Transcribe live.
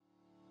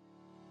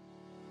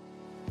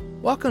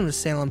Welcome to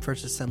Salem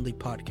First Assembly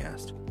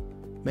Podcast.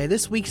 May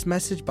this week's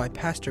message by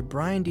Pastor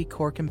Brian D.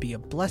 Corkin be a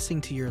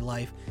blessing to your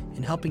life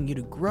in helping you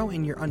to grow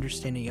in your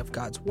understanding of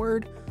God's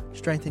Word,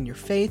 strengthen your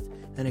faith,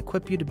 and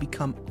equip you to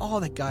become all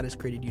that God has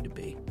created you to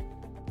be.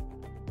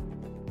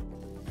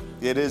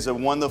 It is a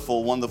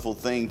wonderful, wonderful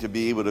thing to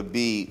be able to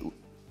be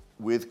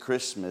with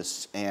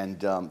Christmas and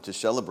to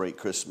celebrate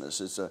Christmas.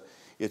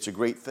 It's a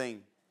great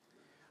thing.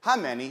 How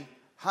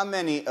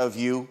many of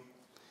you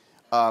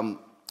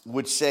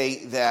would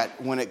say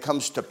that when it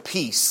comes to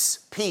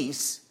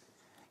peace,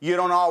 you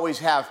don't always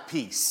have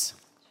peace?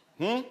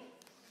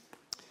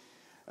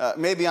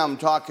 Maybe I'm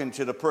talking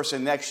to the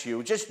person next to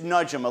you. Just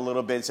nudge him a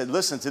little bit and say,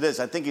 listen to this.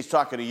 I think he's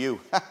talking to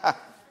you.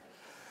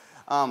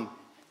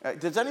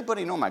 Does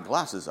anybody know my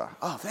glasses are?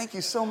 Oh, thank you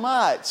so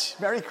much.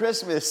 Merry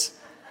Christmas.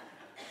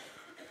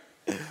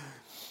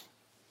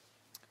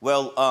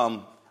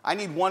 Well, I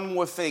need one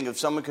more thing. If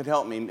someone could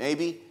help me,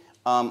 maybe.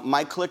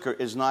 My clicker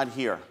is not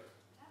here.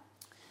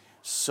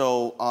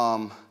 So,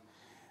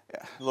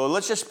 Lord,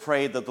 let's just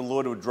pray that the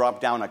Lord would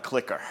drop down a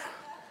clicker.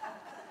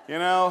 You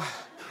know?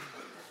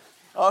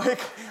 Oh,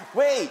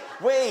 wait.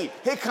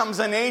 Here comes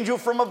an angel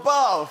from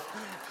above,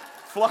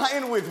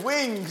 flying with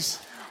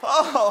wings.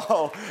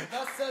 Oh.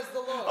 Thus says the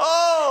Lord.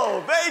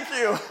 Oh, thank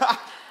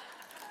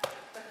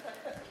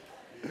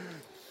you.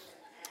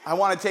 I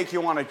want to take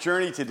you on a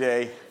journey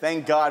today.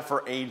 Thank God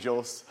for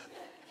angels.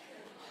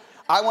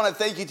 I want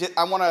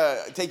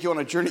to take you on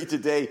a journey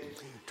today,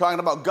 talking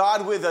about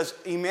God with us.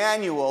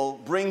 Emmanuel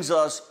brings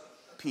us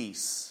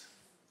peace.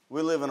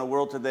 We live in a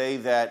world today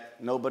that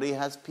nobody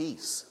has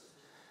peace.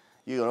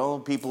 You know,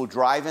 people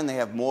driving, they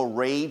have more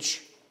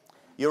rage.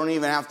 You don't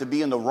even have to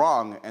be in the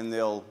wrong, and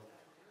they'll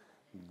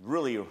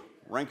really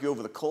rank you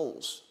over the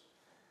coals.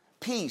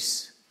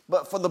 Peace.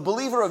 But for the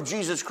believer of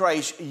Jesus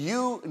Christ,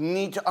 you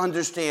need to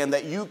understand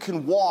that you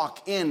can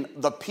walk in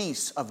the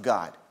peace of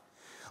God.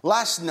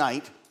 Last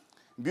night,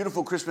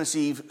 beautiful Christmas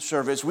Eve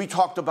service, we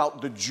talked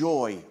about the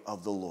joy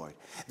of the Lord,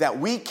 that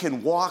we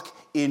can walk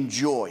in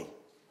joy.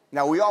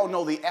 Now, we all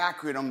know the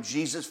acronym,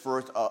 Jesus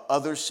first,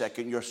 others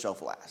second,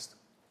 yourself last.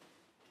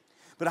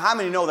 But how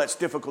many know that's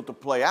difficult to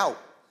play out?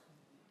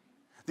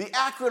 The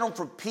acronym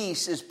for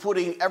peace is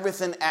putting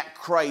everything at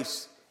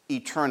Christ's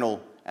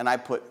eternal, and I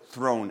put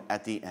throne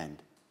at the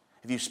end.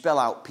 If you spell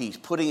out peace,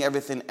 putting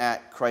everything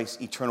at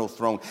Christ's eternal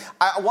throne.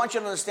 I want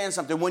you to understand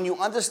something. When you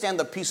understand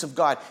the peace of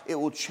God, it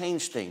will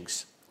change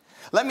things.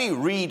 Let me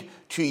read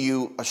to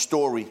you a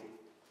story.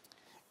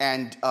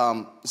 And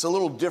it's a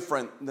little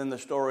different than the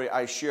story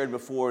I shared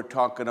before,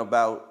 talking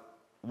about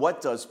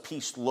what does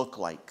peace look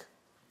like.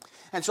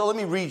 And so let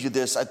me read you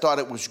this. I thought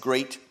it was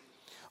great.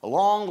 A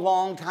long,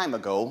 long time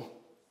ago,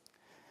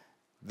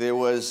 there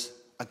was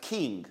a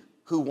king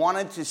who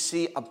wanted to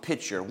see a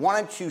picture,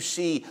 wanted to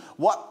see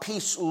what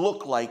peace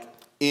looked like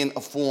in a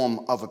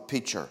form of a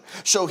picture.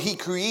 So he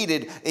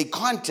created a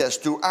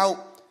contest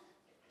throughout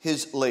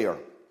his lair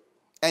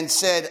and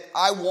said,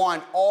 I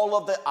want all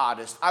of the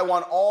artists, I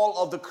want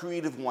all of the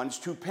creative ones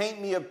to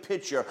paint me a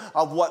picture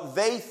of what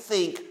they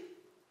think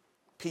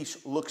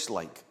peace looks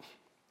like.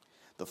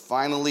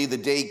 Finally, the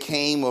day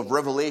came of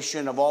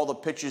revelation of all the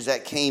pictures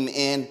that came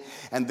in,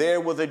 and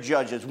there were the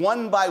judges.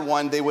 One by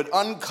one, they would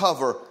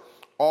uncover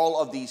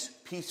all of these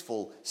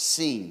peaceful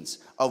scenes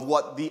of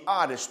what the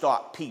artist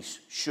thought peace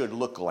should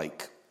look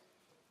like.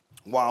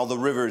 While the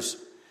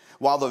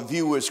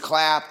viewers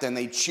clapped and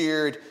they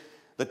cheered,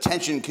 the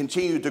tension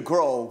continued to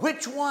grow.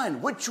 Which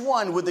one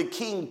would the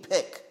king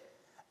pick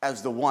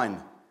as the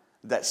one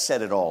that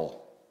said it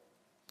all?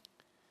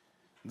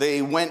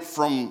 They went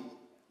from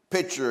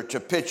picture to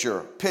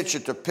picture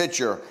to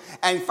picture,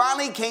 and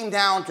finally came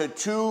down to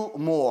two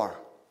more.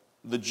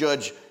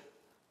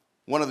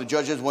 One of the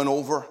judges went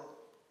over,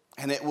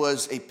 and it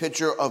was a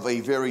picture of a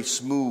very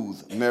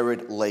smooth,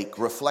 mirrored lake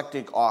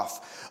reflecting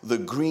off the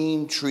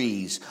green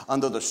trees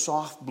under the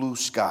soft blue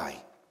sky.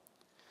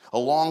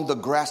 Along the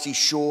grassy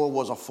shore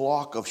was a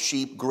flock of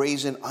sheep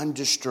grazing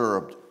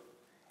undisturbed,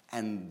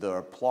 and the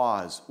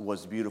applause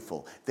was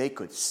beautiful. They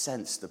could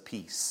sense the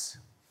peace.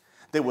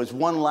 There was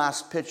one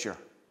last picture,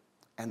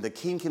 and the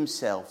king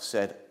himself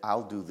said,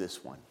 I'll do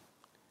this one.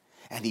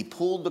 And he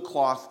pulled the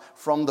cloth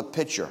from the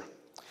picture,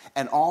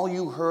 and all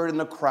you heard in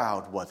the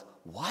crowd was,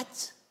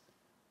 what?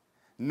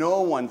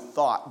 No one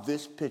thought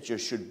this picture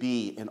should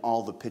be in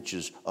all the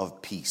pictures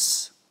of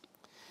peace.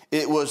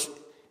 It was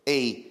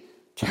a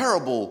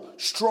terrible,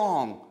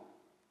 strong,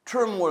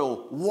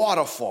 turmoil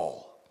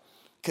waterfall,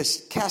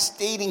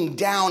 cascading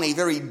down a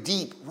very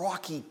deep,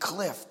 rocky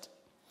cliff.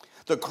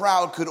 The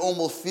crowd could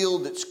almost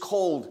feel its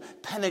cold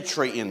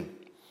penetrating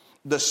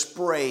the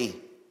spray.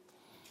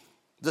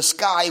 The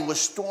sky was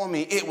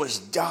stormy. It was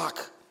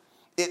dark.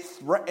 It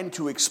threatened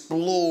to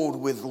explode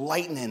with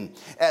lightning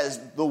as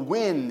the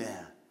wind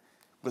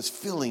was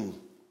filling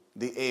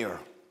the air.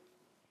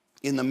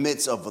 In the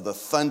midst of the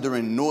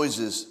thundering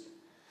noises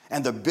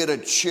and the bitter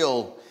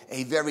chill,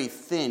 a very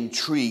thin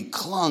tree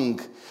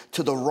clung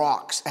to the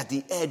rocks at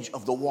the edge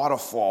of the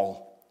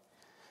waterfall.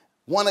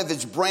 One of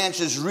its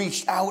branches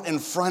reached out in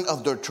front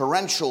of the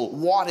torrential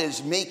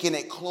waters, making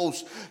it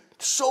close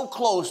So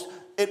close,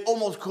 it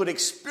almost could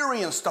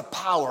experience the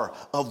power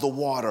of the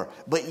water,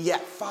 but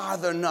yet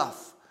farther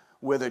enough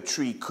where the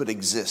tree could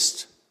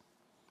exist.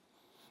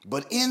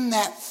 But in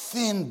that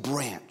thin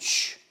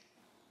branch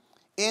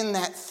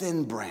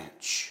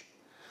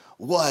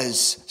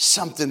was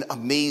something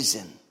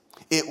amazing.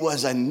 It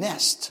was a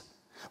nest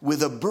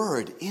with a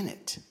bird in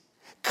it,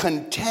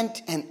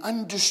 content and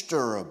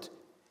undisturbed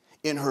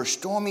in her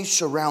stormy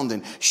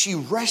surrounding. She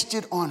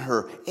rested on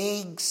her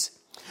eggs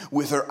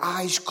with her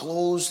eyes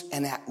closed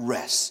and at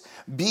rest,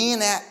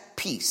 being at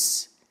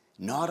peace,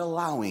 not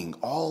allowing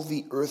all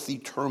the earthly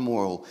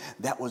turmoil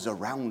that was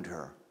around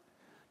her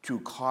to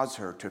cause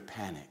her to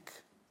panic.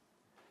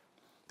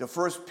 The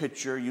first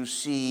picture you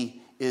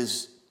see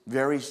is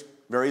very,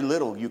 very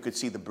little. You could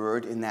see the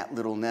bird in that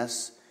little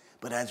nest.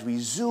 But as we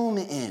zoom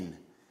in,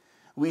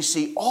 we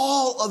see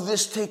all of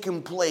this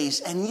taking place.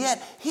 And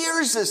yet,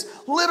 here's this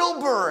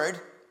little bird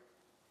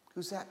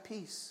who's at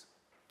peace,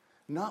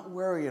 not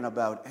worrying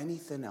about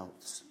anything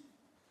else.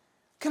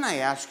 Can I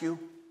ask you,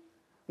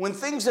 when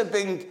things have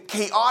been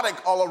chaotic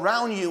all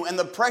around you and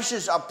the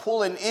pressures are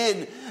pulling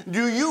in,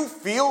 do you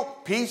feel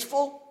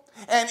peaceful?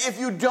 And if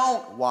you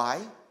don't, why?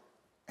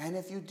 And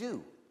if you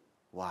do,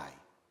 why?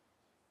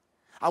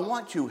 I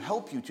want to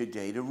help you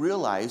today to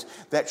realize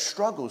that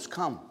struggles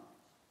come.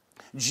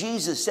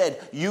 Jesus said,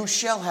 you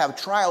shall have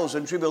trials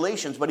and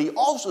tribulations, but he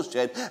also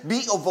said,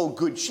 be of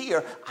good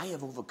cheer, I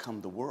have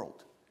overcome the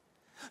world.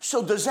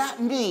 So does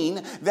that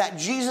mean that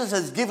Jesus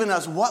has given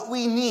us what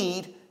we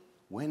need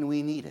when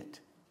we need it?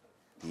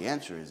 The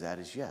answer is that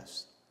is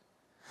yes.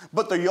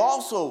 But the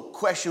also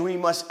question we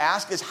must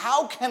ask is,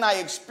 how can I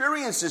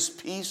experience this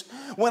peace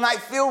when I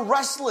feel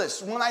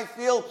restless, when I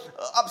feel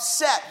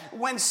upset,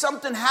 when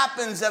something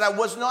happens that I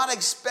was not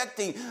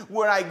expecting,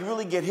 where I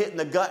really get hit in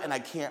the gut and I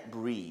can't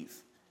breathe?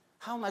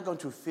 How am I going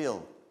to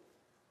feel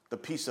the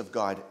peace of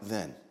God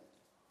then?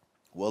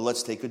 Well,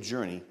 let's take a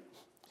journey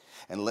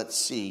and let's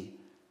see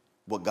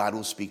what God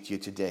will speak to you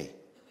today.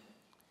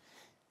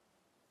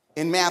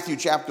 In Matthew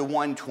chapter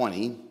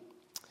 1:20,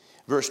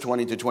 verse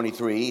 20 to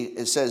 23,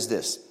 it says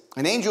this: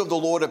 an angel of the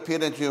Lord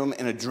appeared unto him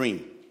in a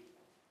dream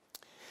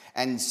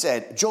and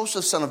said,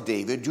 Joseph, son of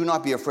David, do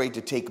not be afraid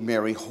to take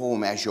Mary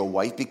home as your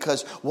wife,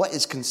 because what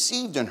is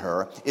conceived in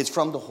her is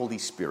from the Holy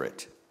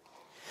Spirit.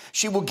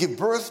 She will give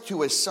birth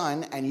to a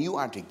son, and you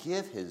are to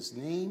give his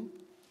name,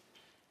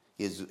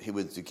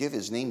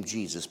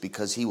 Jesus,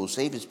 because he will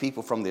save his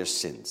people from their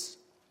sins.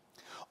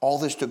 All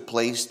this took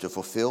place to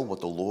fulfill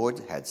what the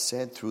Lord had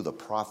said through the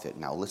prophet.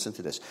 Now listen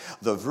to this.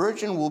 The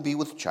virgin will be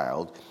with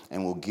child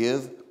and will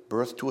give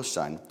birth to a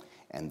son,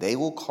 and they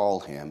will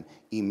call him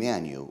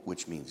Emmanuel,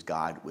 which means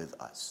God with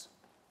us.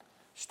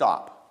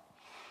 Stop.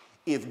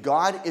 If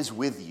God is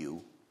with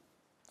you,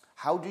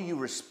 how do you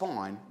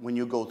respond when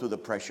you go through the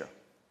pressure?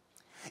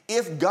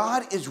 If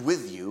God is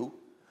with you,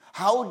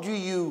 how do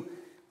you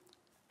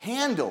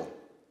handle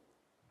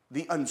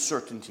the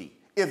uncertainty?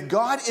 If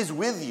God is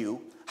with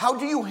you, how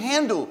do you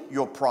handle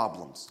your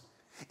problems?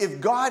 If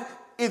God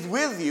is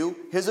with you,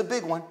 here's a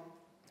big one.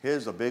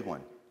 Here's a big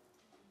one.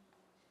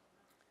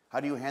 How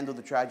do you handle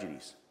the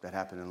tragedies that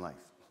happen in life?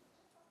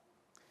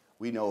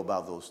 We know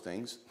about those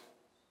things.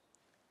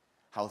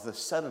 How the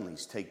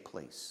suddenlies take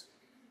place.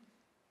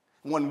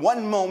 When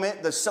one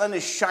moment the sun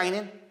is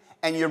shining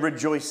and you're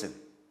rejoicing.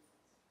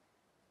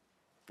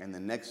 And the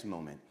next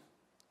moment,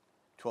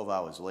 12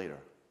 hours later,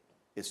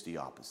 it's the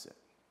opposite.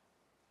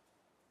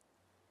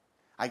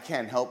 I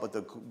can't help but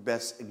the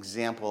best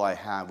example I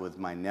have with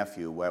my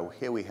nephew, where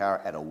here we are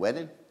at a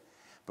wedding,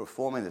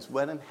 performing this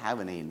wedding,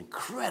 having an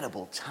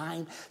incredible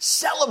time,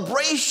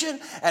 celebration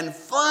and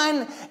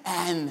fun,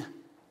 and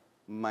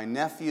my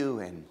nephew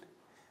and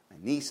my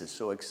niece is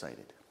so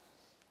excited.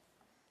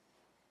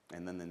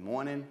 And then the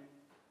morning,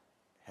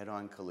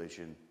 head-on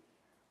collision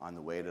on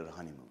the way to the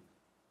honeymoon.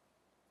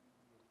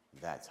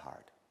 That's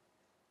hard.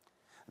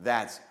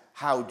 That's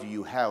how do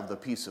you have the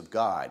peace of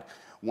God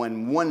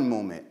when one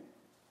moment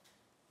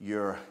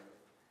you're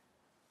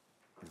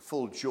in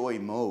full joy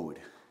mode,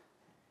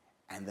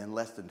 and then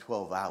less than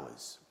 12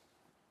 hours,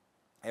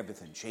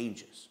 everything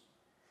changes.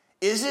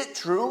 Is it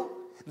true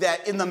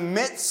that in the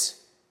midst,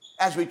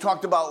 as we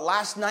talked about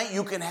last night,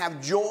 you can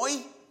have joy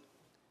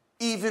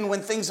even when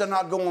things are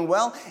not going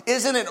well?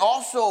 Isn't it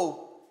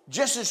also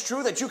just as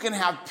true that you can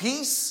have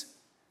peace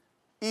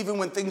even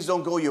when things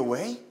don't go your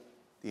way?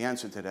 The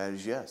answer to that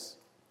is yes.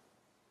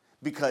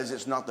 Because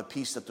it's not the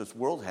peace that this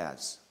world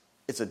has.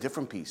 It's a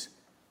different peace.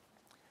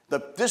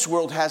 This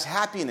world has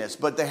happiness,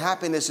 but the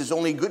happiness is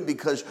only good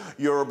because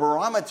your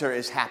barometer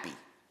is happy.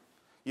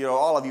 You know,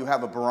 all of you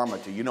have a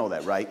barometer. You know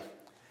that, right?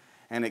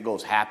 And it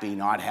goes happy,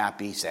 not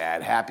happy,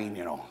 sad, happy,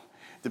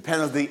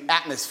 depending on the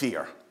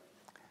atmosphere.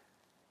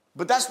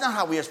 But that's not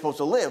how we are supposed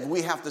to live.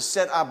 We have to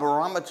set our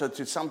barometer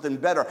to something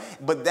better.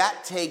 But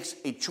that takes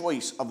a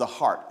choice of the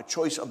heart, a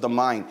choice of the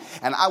mind.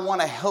 And I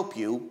want to help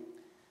you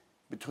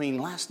between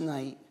last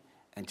night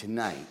and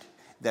tonight,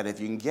 that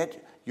if you can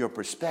get your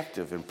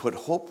perspective and put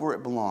hope where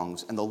it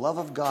belongs and the love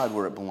of God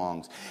where it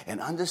belongs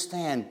and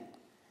understand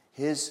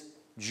his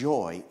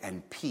joy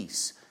and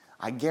peace,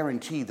 I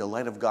guarantee the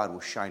light of God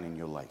will shine in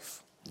your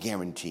life.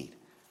 Guaranteed.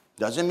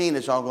 Doesn't mean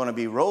it's all going to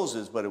be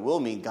roses, but it will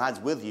mean God's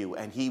with you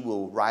and he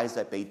will rise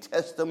up a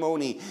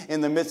testimony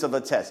in the midst of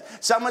a test.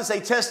 Someone say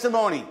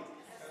testimony.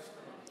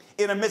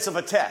 In the midst of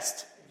a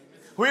test.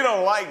 We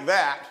don't like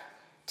that.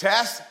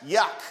 Test,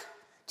 yuck.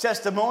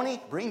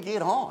 Testimony, bring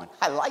it on.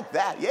 I like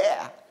that,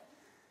 yeah.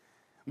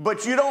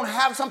 But you don't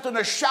have something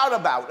to shout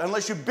about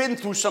unless you've been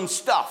through some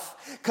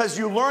stuff. Because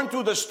you learn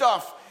through the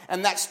stuff,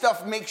 and that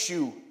stuff makes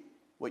you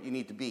what you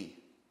need to be.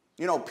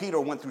 You know, Peter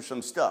went through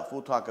some stuff.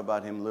 We'll talk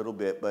about him a little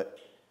bit, but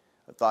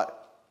I thought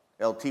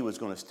LT was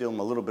going to steal him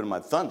a little bit of my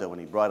thunder when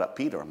he brought up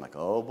Peter. I'm like,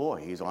 oh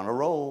boy, he's on a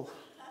roll.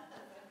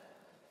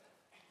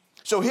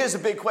 So here's a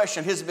big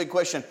question.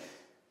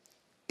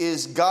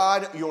 Is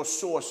God your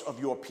source of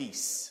your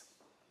peace?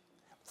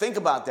 Think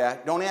about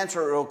that. Don't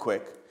answer it real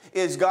quick.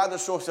 Is God the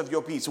source of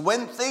your peace?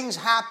 When things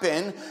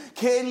happen,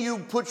 can you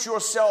put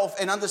yourself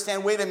and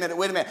understand, wait a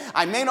minute.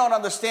 I may not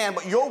understand,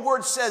 but your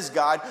word says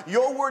God.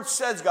 Your word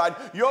says God.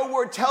 Your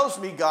word tells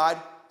me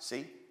God.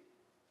 See?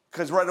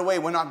 Because right away,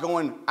 we're not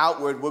going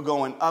outward, we're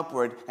going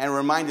upward and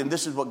reminding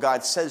this is what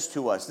God says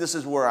to us. This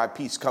is where our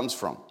peace comes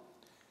from.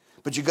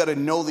 But you got to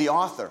know the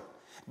author.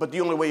 But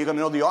the only way you're going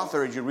to know the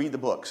author is you read the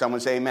book.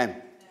 Someone say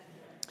amen.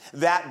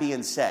 That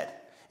being said,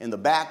 in the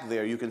back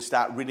there, you can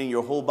start reading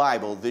your whole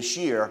Bible this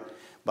year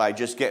by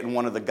just getting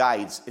one of the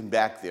guides in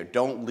back there.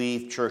 Don't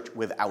leave church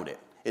without it.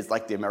 It's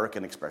like the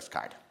American Express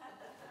card.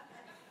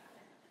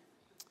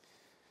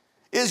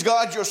 Is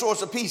God your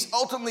source of peace?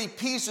 Ultimately,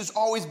 peace is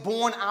always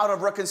born out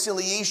of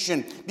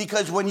reconciliation,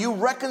 because when you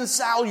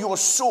reconcile your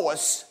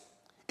source,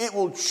 it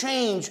will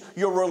change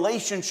your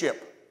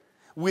relationship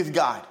with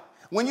God.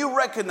 When you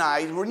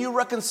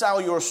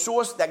reconcile your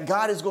source, that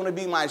God is going to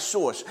be my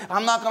source.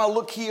 I'm not going to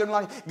look here and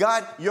like,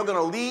 God, you're going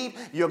to lead,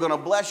 you're going to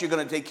bless, you're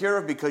going to take care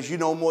of because you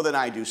know more than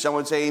I do.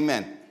 Someone say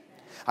amen.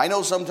 I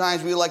know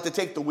sometimes we like to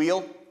take the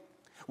wheel.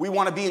 We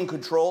want to be in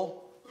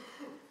control.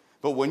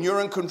 But when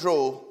you're in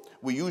control,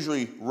 we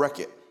usually wreck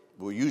it.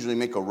 We usually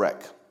make a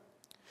wreck.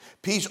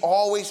 Peace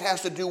always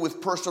has to do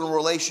with personal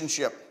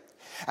relationship.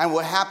 And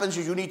what happens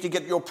is you need to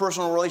get your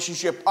personal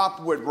relationship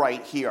upward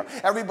right here.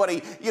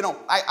 Everybody, you know,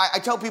 I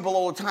tell people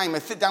all the time, I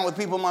sit down with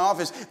people in my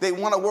office, they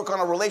want to work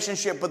on a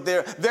relationship, but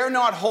they're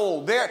not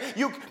whole.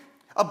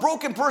 A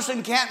broken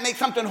person can't make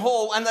something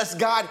whole unless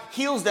God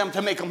heals them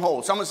to make them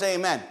whole. Someone say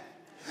amen.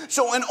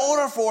 So in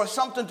order for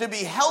something to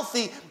be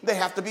healthy, they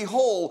have to be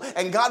whole.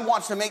 And God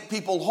wants to make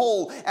people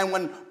whole. And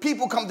when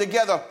people come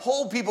together,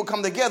 whole people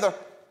come together,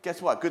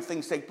 guess what? Good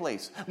things take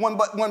place.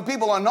 When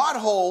people are not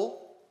whole,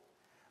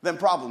 then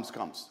problems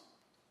comes.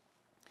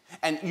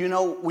 And you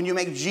know, when you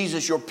make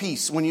Jesus your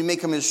peace, when you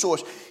make him his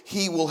source,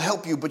 he will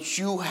help you. But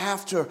you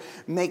have to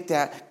make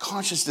that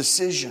conscious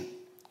decision.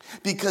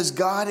 Because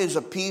God is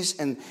a peace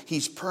and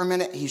he's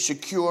permanent, he's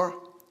secure.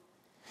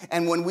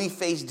 And when we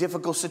face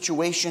difficult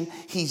situation,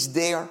 he's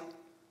there.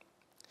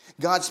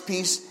 God's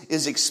peace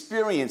is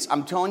experienced.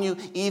 I'm telling you,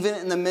 even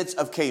in the midst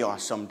of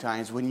chaos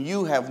sometimes, when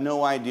you have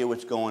no idea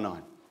what's going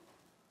on.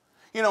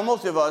 You know,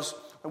 most of us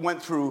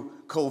went through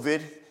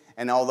COVID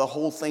and all the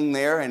whole thing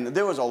there, and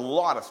there was a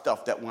lot of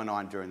stuff that went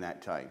on during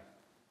that time.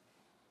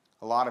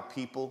 A lot of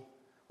people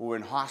who were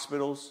in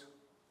hospitals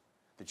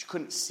that you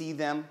couldn't see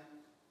them.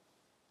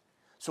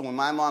 So when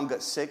my mom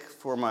got sick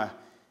from an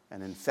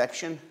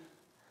infection,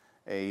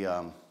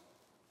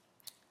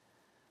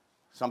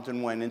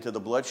 something went into the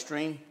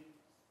bloodstream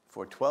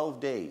for 12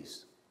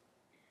 days.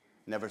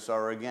 Never saw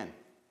her again.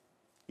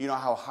 You know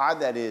how hard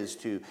that is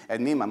to,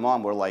 and me and my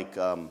mom were like,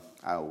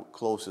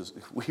 close as,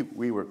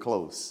 we were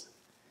close.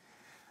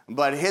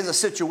 But here's a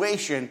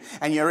situation,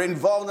 and you're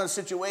involved in a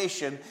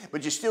situation,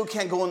 but you still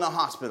can't go in the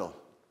hospital,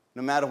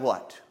 no matter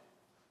what.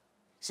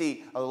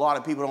 See, a lot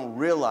of people don't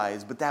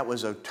realize, but that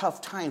was a tough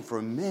time for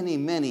many,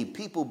 many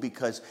people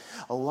because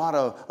a lot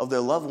of their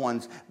loved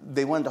ones,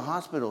 they went to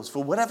hospitals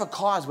for whatever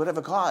cause.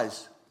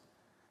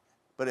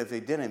 But if they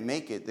didn't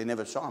make it, they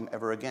never saw them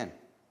ever again.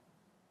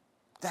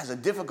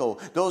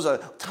 Those are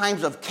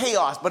times of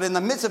chaos, but in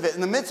the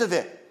midst of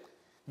it,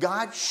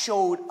 God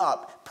showed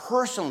up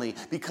personally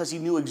because he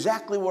knew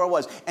exactly where I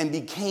was and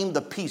became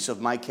the peace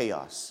of my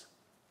chaos.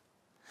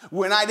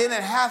 When I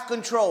didn't have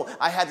control,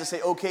 I had to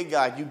say, okay,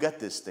 God, you got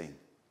this thing.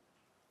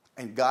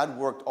 And God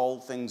worked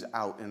all things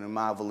out in a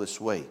marvelous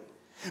way.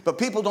 But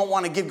people don't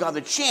want to give God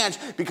the chance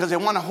because they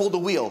want to hold the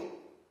wheel.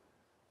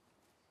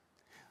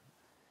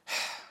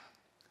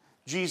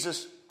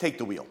 Jesus, take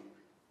the wheel.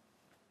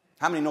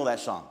 How many know that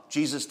song?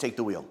 Jesus, take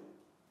the wheel.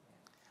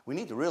 We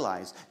need to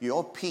realize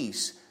your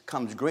peace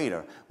comes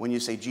greater when you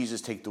say,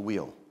 Jesus, take the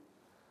wheel.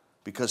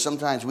 Because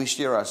sometimes we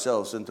steer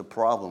ourselves into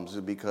problems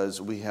because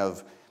we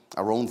have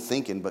our own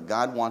thinking, but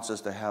God wants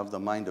us to have the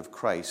mind of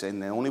Christ.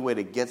 And the only way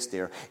that gets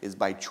there is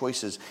by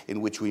choices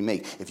in which we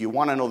make. If you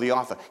want to know the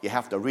author, you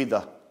have to read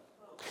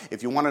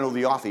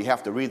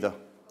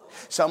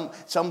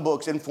Some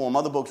books inform,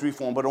 other books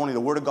reform, but only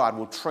the Word of God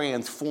will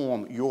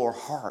transform your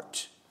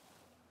heart.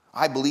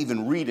 I believe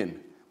in reading,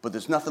 but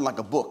there's nothing like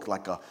a book,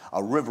 like a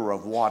river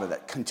of water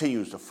that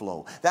continues to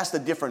flow. That's the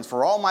difference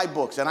for all my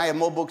books, and I have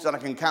more books than I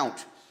can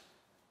count.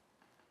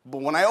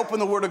 But when I open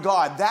the Word of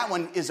God, that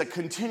one is a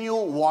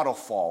continual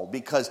waterfall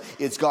because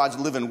it's God's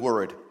living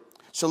Word.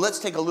 So let's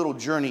take a little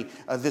journey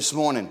this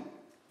morning.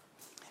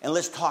 And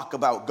let's talk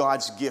about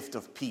God's gift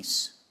of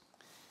peace.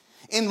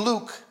 In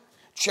Luke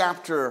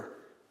chapter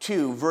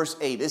 2, verse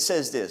 8, it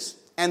says this.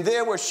 And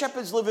there were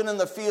shepherds living in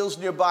the fields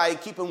nearby,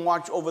 keeping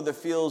watch over the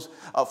fields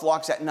of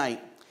flocks at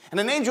night. And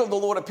an angel of the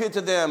Lord appeared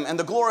to them, and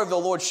the glory of the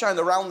Lord shined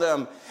around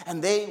them,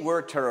 and they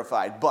were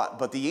terrified.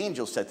 But the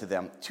angel said to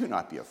them, do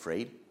not be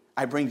afraid.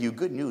 I bring you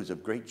good news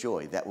of great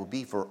joy that will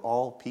be for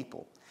all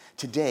people.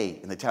 Today,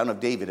 in the town of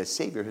David, a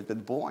Savior has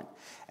been born,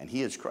 and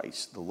he is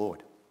Christ the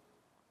Lord.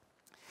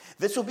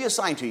 This will be a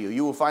sign to you.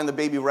 You will find the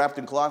baby wrapped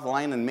in cloth,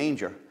 lying in a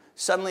manger.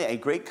 Suddenly, a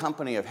great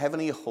company of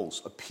heavenly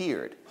hosts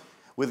appeared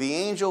with the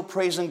angel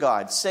praising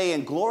God,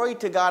 saying, glory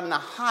to God in the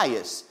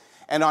highest,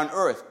 and on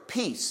earth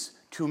peace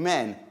to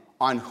men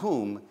on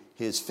whom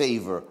his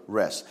favor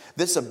rests.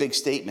 This is a big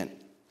statement.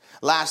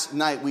 Last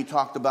night we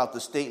talked about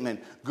the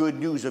statement, good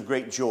news of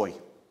great joy.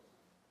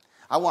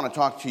 I want to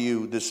talk to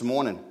you this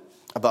morning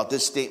about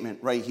this statement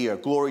right here.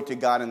 Glory to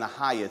God in the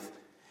highest,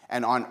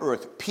 and on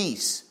earth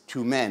peace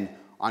to men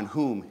on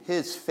whom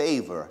his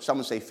favor,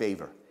 someone say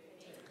favor.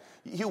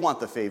 You want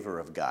the favor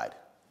of God.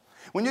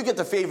 When you get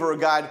the favor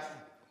of God,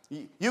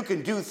 you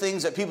can do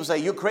things that people say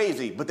you're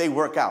crazy, but they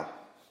work out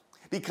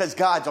because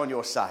God's on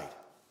your side.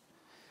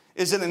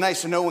 Isn't it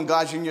nice to know when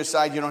God's on your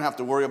side, you don't have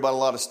to worry about a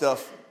lot of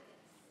stuff?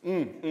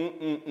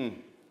 Favor,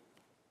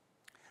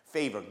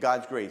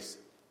 God's grace.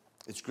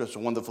 It's just a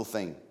wonderful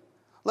thing.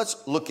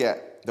 Let's look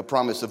at the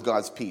promise of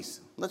God's peace.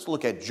 Let's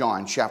look at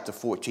John chapter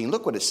 14.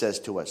 Look what it says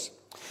to us.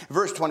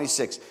 Verse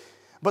 26.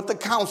 But the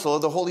counsel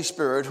of the Holy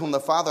Spirit, whom the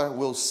Father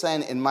will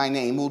send in my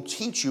name, will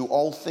teach you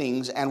all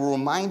things and will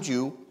remind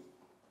you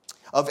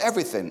of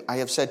everything I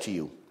have said to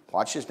you.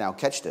 Watch this now.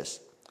 Catch this.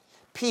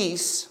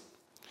 Peace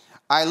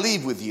I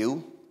leave with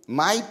you.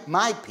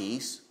 My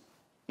peace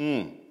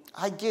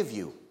I give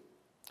you.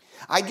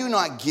 I do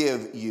not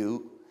give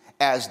you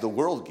as the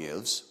world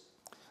gives.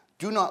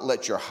 Do not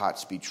let your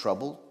hearts be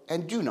troubled,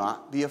 and do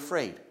not be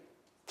afraid.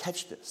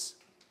 Catch this.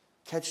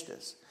 Catch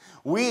this.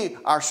 We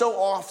are so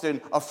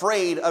often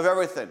afraid of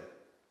everything.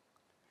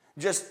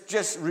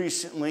 Just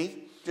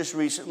recently,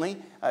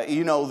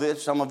 you know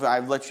this. Some of you,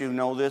 I've let you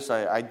know this.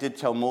 I did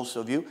tell most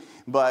of you.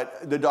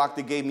 But the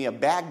doctor gave me a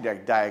bad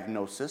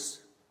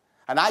diagnosis.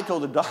 And I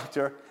told the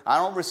doctor, I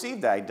don't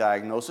receive that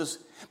diagnosis.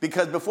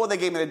 Because before they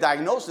gave me the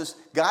diagnosis,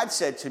 God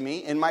said to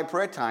me in my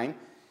prayer time,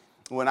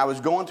 when I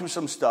was going through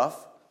some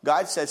stuff,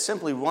 God said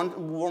simply,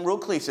 one real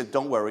clear, he said,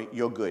 don't worry,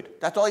 you're good.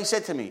 That's all he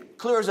said to me.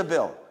 Clear as a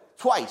bell.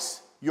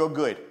 Twice, you're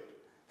good.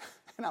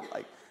 And I'm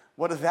like,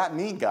 what does that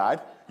mean,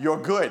 God?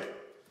 You're good.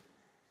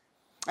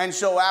 And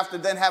so after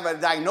then having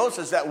a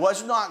diagnosis that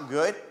was not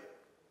good,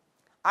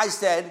 I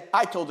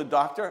told the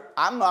doctor,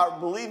 I'm not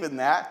believing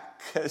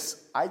that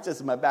because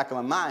in my back of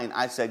my mind,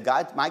 I said,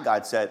 my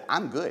God said,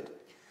 I'm good.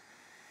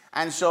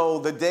 And so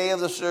the day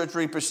of the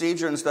surgery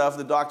procedure and stuff,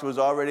 the doctor was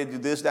all ready to do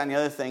this, that, and the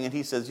other thing. And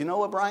he says, you know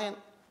what, Brian?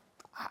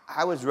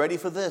 I was ready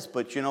for this,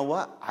 but you know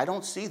what? I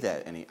don't see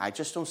that.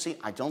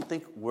 I don't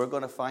think we're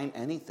going to find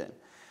anything.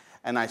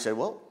 And I said,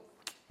 well,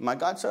 my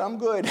God said, I'm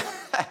good.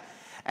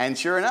 And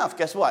sure enough,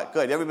 guess what?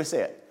 Good. Everybody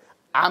say it.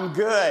 I'm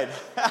good.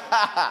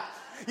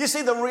 You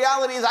see, the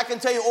reality is I can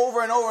tell you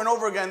over and over and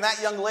over again,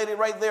 that young lady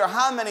right there,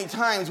 how many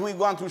times we've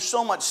gone through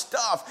so much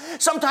stuff.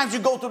 Sometimes you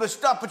go through the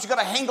stuff, but you got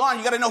to hang on.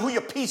 You got to know who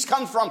your peace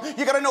comes from.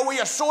 You got to know where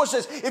your source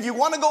is. If you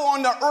want to go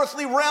on the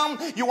earthly realm,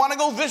 you want to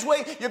go this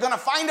way, you're going to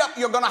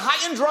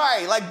high and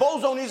dry. Like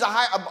Bozo needs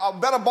a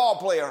better ball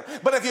player.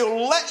 But if you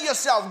let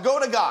yourself go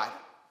to God,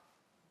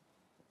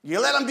 you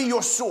let him be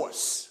your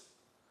source,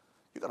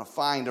 you're going to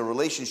find a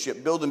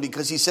relationship building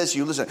because he says to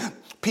you, listen,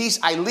 peace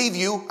I leave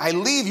you,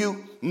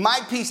 my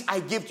peace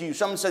I give to you.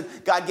 Someone said,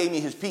 God gave me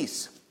his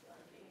peace.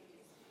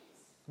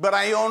 But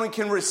I only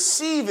can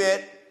receive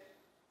it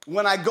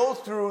when I go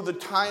through the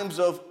times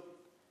of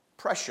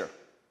pressure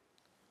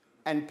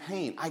and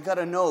pain. I got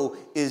to know,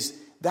 is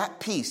that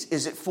peace,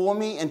 is it for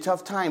me in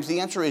tough times? The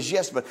answer is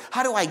yes, but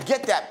how do I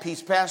get that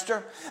peace,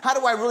 Pastor? How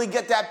do I really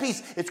get that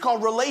peace? It's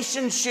called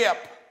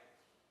relationship.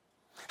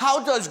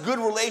 How does good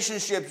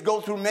relationships go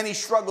through many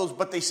struggles,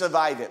 but they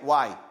survive it?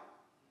 Why?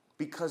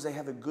 Because they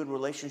have a good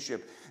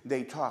relationship.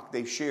 They talk,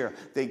 they share,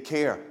 they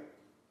care.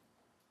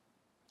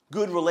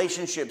 Good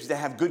relationships that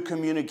have good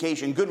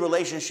communication. Good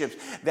relationships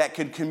that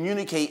can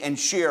communicate and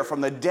share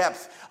from the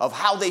depth of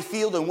how they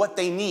feel and what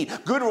they need.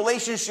 Good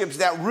relationships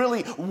that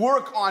really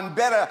work on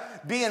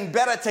being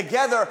better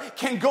together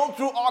can go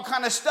through all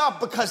kind of stuff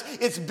because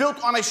it's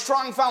built on a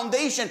strong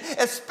foundation,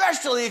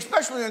 especially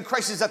when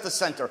Christ is at the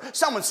center.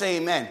 Someone say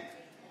amen.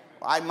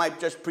 I might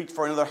just preach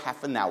for another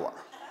half an hour.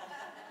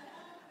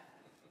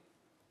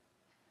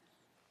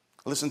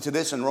 Listen to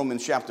this in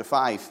Romans chapter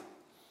 5.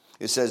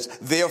 It says,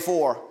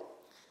 therefore,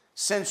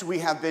 since we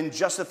have been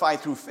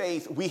justified through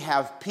faith, we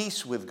have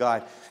peace with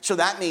God. So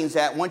that means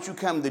that once you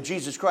come to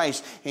Jesus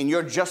Christ and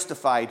you're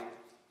justified,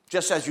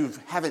 just as you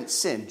haven't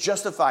sinned,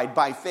 justified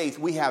by faith,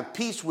 we have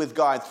peace with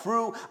God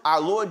through our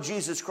Lord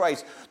Jesus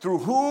Christ, through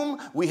whom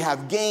we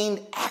have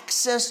gained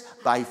access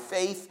by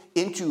faith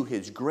into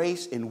his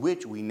grace in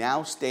which we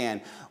now stand.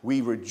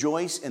 We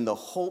rejoice in the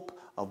hope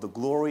of the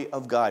glory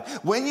of God.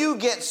 When you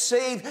get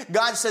saved,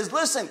 God says,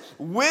 listen,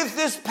 with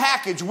this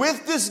package,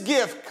 with this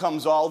gift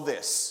comes all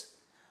this.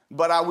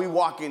 But are we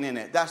walking in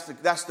it?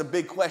 That's the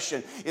big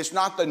question. It's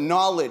not the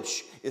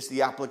knowledge, it's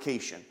the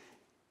application.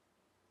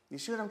 You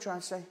see what I'm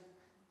trying to say?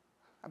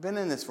 I've been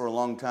in this for a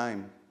long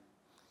time.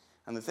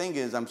 And the thing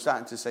is, I'm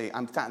starting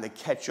to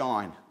catch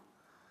on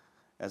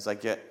as I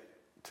get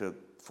to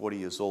 40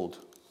 years old.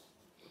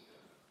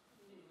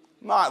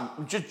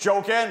 I'm just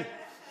joking.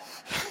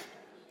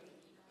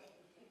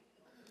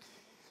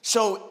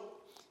 So,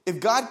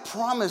 if God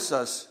promised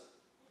us,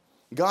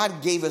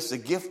 God gave us a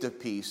gift of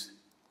peace,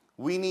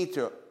 we need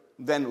to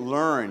then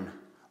learn.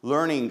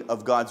 Learning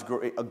of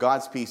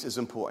God's peace is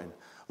important.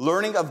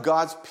 Learning of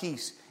God's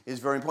peace is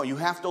very important.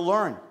 You have to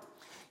learn.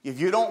 If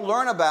you don't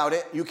learn about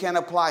it, you can't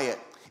apply it.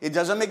 It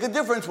doesn't make a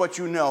difference what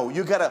you know.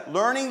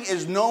 Learning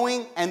is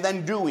knowing and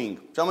then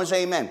doing. Someone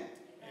say amen. Amen.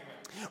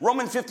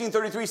 Romans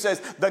 15:33 says,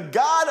 the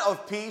God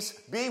of peace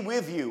be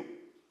with you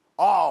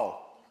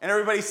all. And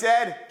everybody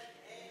said,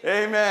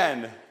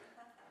 amen.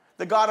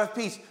 The God of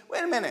peace.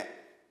 Wait a minute.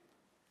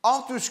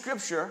 All through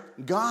Scripture,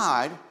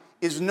 God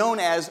is known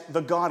as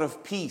the God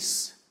of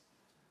peace.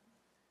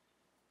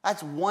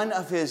 That's one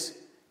of his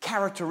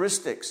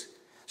characteristics.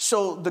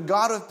 So the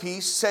God of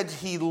peace said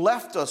he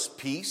left us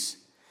peace,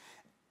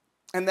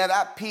 and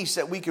that peace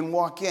that we can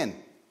walk in.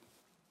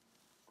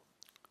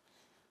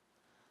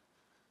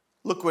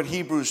 Look what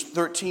Hebrews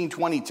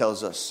 13:20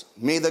 tells us.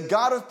 May the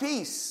God of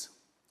peace,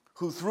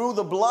 who through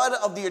the blood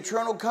of the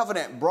eternal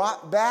covenant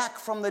brought back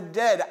from the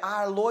dead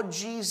our Lord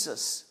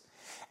Jesus,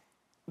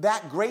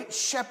 that great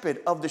shepherd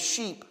of the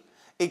sheep,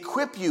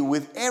 equip you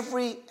with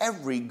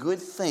every good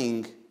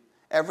thing,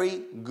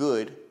 every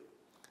good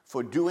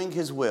for doing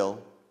his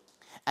will.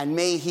 And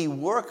may he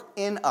work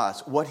in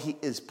us what he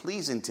is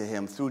pleasing to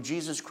him through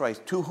Jesus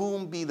Christ, to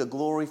whom be the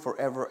glory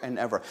forever and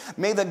ever.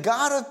 May the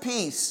God of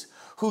peace,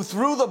 who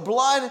through the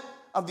blood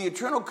of the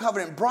eternal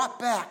covenant brought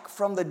back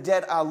from the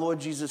dead our Lord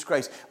Jesus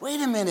Christ. Wait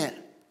a minute.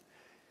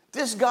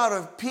 This God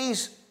of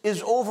peace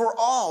is over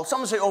all.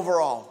 Someone say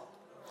overall.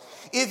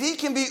 If he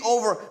can be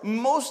over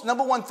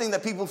number one thing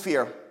that people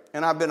fear,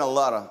 and I've been a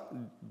lot of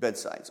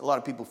bedsides, a lot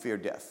of people fear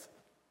death.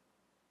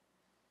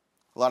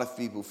 A lot of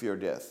people fear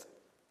death.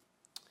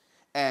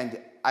 And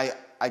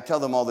I tell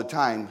them all the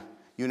time,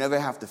 you never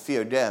have to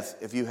fear death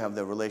if you have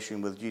the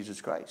relation with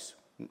Jesus Christ.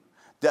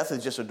 Death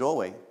is just a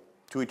doorway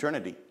to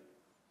eternity.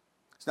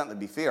 It's nothing to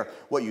be feared.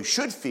 What you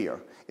should fear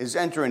is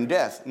entering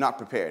death not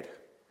prepared.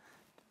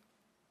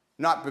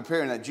 Not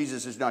preparing that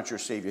Jesus is not your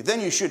Savior. Then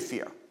you should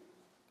fear.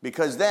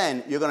 Because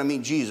then you're going to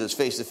meet Jesus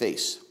face to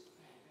face.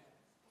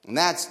 And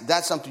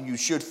that's something you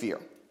should fear.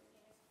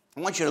 I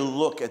want you to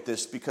look at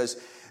this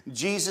because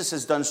Jesus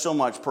has done so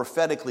much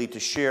prophetically to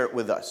share it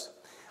with us.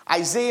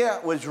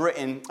 Isaiah was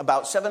written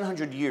about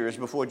 700 years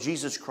before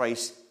Jesus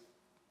Christ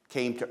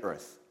came to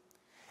earth.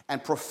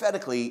 And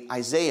prophetically,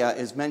 Isaiah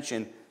is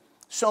mentioned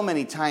so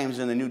many times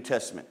in the New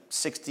Testament.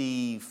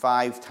 68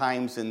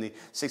 times in the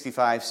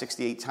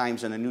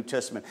New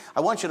Testament.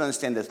 I want you to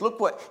understand this. Look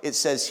what it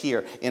says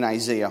here in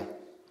Isaiah.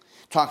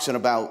 Talking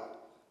about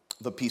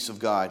the peace of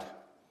God.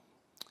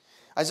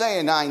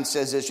 Isaiah 9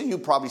 says this, and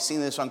you've probably seen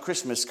this on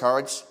Christmas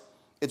cards.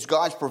 It's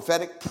God's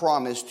prophetic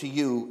promise to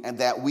you and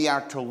that we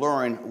are to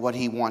learn what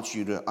he wants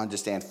you to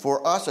understand.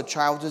 For us a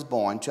child is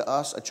born, to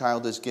us a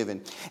child is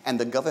given, and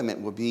the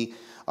government will be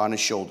on his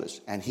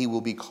shoulders. And he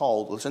will be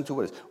called, listen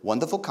to it,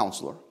 Wonderful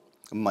Counselor,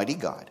 Mighty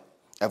God,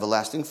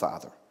 Everlasting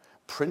Father,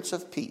 Prince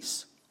of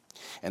Peace.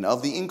 And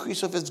of the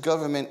increase of his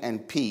government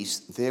and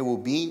peace there will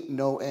be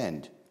no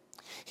end.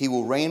 He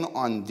will reign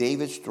on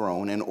David's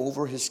throne and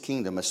over his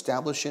kingdom,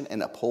 establishing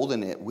and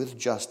upholding it with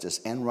justice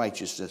and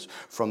righteousness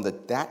from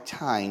that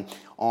time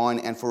on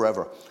and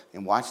forever.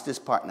 And watch this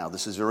part now.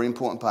 This is a very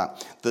important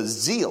part. The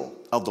zeal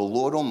of the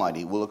Lord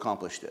Almighty will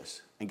accomplish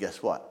this. And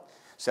guess what?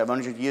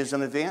 700 years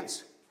in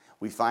advance,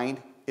 we find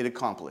it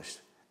accomplished,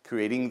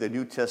 creating the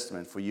New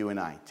Testament for you and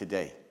I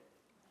today.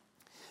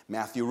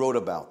 Matthew wrote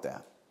about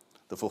that,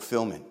 the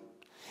fulfillment.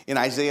 In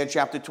Isaiah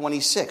chapter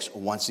 26,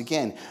 once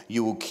again,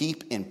 you will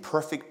keep in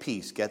perfect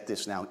peace. Get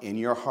this now, in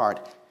your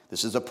heart.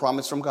 This is a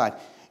promise from God.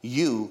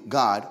 You,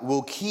 God,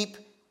 will keep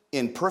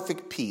in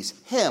perfect peace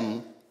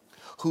him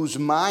whose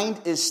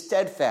mind is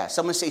steadfast.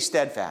 Someone say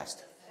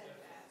steadfast.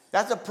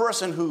 That's a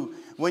person who,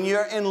 when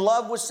you're in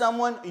love with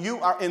someone, you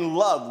are in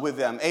love with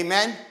them.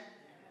 Amen?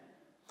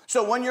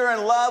 So when you're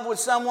in love with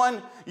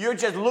someone, you're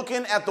just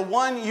looking at the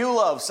one you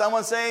love.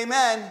 Someone say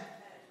amen.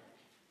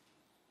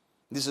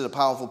 This is a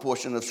powerful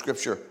portion of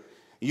Scripture.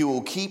 You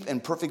will keep in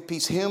perfect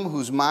peace him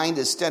whose mind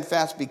is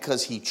steadfast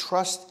because he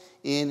trusts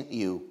in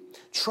you.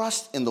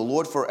 Trust in the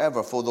Lord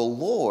forever, for the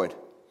Lord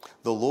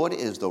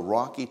is the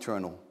rock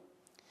eternal.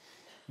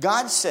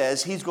 God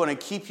says he's going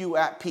to keep you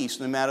at peace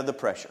no matter the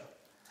pressure.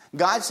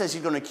 God says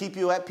he's going to keep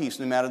you at peace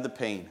no matter the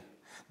pain.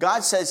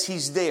 God says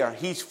he's there.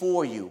 He's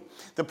for you.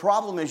 The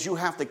problem is you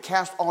have to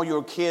cast all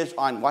your cares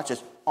on, watch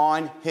this,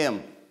 on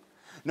him.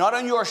 Not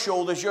on your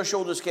shoulders. Your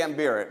shoulders can't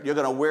bear it. You're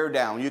going to wear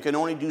down. You can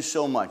only do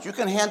so much. You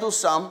can handle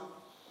some,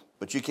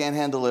 but you can't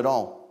handle it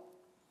all.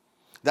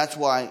 That's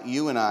why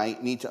you and I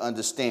need to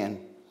understand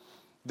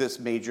this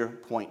major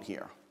point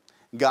here.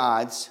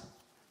 God's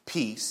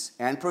peace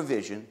and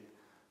provision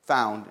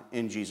found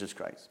in Jesus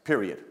Christ.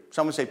 Period.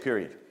 Someone say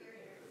period.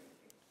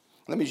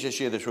 Let me just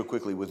share this real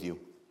quickly with you.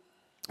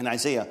 In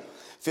Isaiah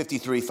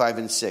 53, 5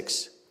 and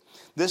 6.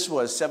 This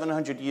was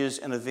 700 years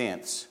in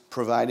advance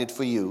provided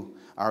for you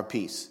our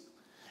peace.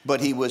 But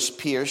he was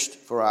pierced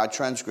for our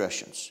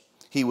transgressions.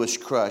 He was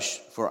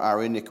crushed for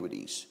our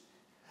iniquities.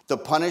 The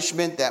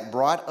punishment that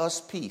brought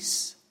us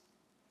peace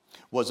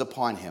was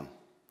upon him.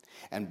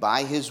 And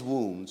by his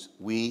wounds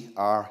we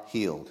are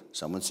healed.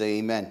 Someone say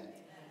amen. Amen.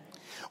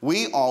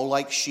 We all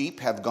like sheep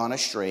have gone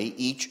astray.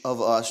 Each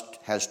of us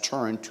has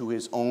turned to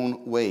his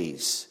own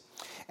ways.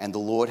 And the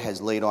Lord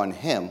has laid on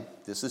him,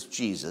 this is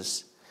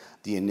Jesus,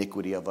 the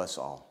iniquity of us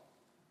all.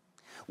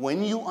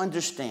 When you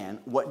understand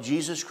what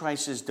Jesus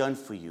Christ has done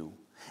for you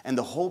and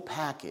the whole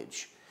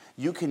package,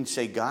 you can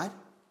say, God,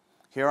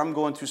 here I'm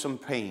going through some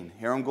pain.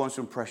 Here I'm going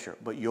through some pressure.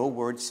 But your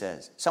word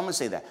says. Someone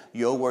say that.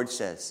 Your word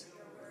says.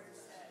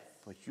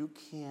 But you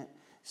can't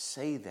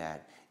say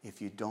that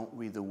if you don't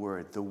read the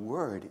word. The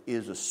word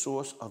is a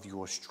source of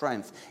your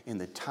strength in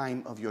the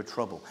time of your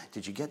trouble.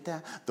 Did you get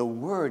that? The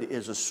word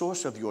is a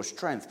source of your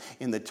strength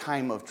in the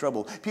time of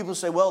trouble. People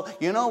say, well,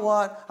 you know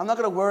what? I'm not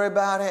going to worry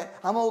about it.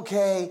 I'm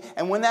okay.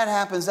 And when that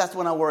happens, that's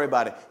when I worry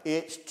about it.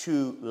 It's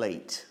too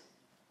late.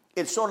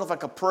 It's sort of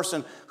like a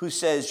person who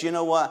says, you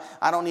know what,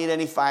 I don't need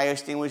any fire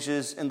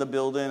extinguishers in the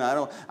building.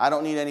 I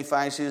don't need any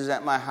fire extinguishers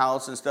at my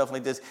house and stuff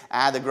like this.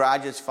 The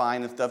garage is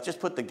fine and stuff. Just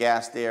put the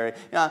gas there. You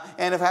know,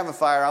 and if I have a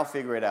fire, I'll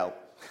figure it out.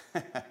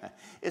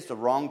 It's the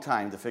wrong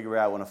time to figure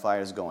out when a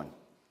fire is going.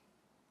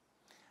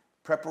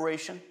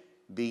 Preparation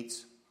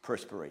beats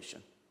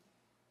perspiration.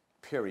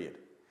 Period.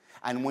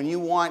 And when you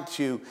want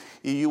to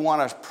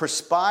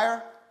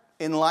perspire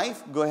in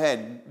life, go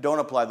ahead. Don't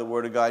apply the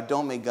word of God.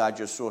 Don't make God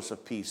your source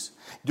of peace.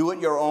 Do it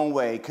your own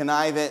way.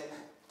 Connive it,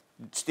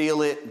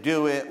 steal it,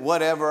 do it,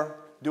 whatever.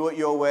 Do it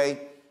your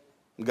way.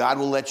 God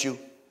will let you.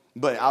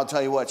 But I'll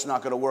tell you what, it's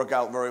not going to work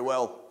out very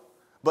well.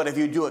 But if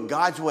you do it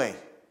God's way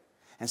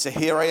and say,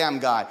 here I am,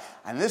 God.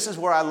 And this is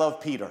where I love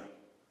Peter.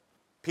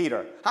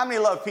 Peter. How many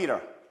love Peter?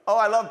 Oh,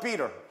 I love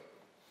Peter.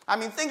 I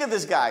mean, think of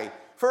this guy.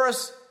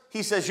 First,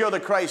 he says, you're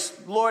the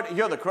Christ. Lord,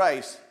 you're the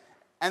Christ.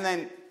 And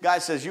then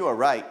God says, you are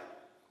right.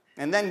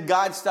 And then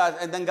God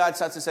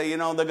starts to say, you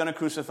know, they're going to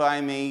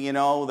crucify me, you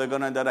know, they're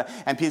going to,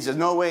 and Peter says,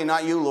 no way,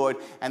 not you, Lord.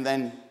 And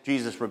then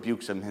Jesus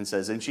rebukes him and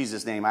says, in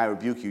Jesus' name, I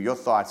rebuke you. Your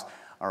thoughts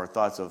are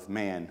thoughts of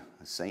man,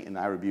 Satan,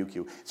 I rebuke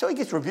you. So he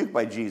gets rebuked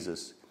by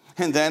Jesus.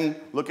 And then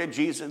look at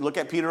Jesus, look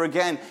at Peter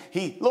again.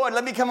 Lord,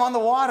 let me come on the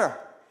water.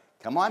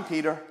 Come on,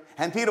 Peter.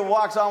 And Peter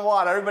walks on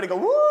water. Everybody goes,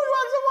 woo, he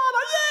walks on water,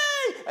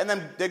 yay! And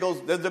then there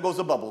goes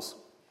the bubbles.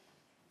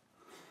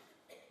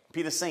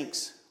 Peter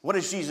sinks. What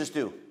does Jesus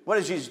do? What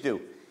does Jesus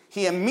do?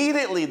 He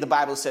immediately, the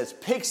Bible says,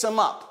 picks him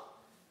up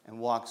and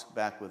walks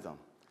back with them.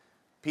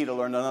 Peter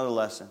learned another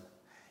lesson.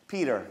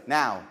 Peter,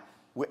 now,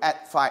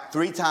 at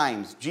 3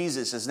 times,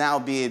 Jesus is now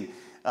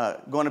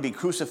going to be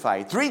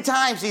crucified. 3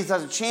 times he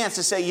has a chance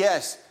to say,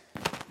 yes,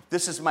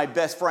 this is my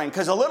best friend.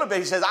 Because a little bit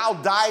he says,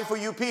 I'll die for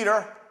you,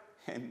 Peter.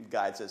 And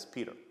God says,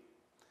 Peter,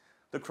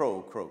 the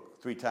crow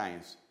croaked 3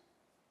 times.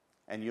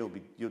 And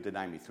you'll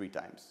deny me 3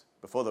 times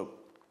before the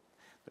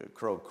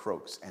crow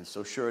croaks. And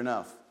so sure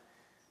enough,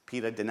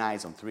 Peter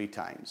denies him 3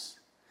 times.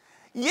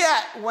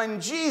 Yet,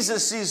 when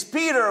Jesus sees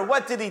Peter,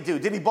 what did he do?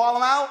 Did he bawl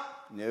him out?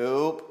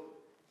 Nope.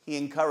 He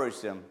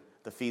encouraged him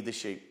to feed the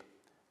sheep.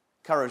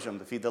 Encouraged him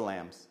to feed the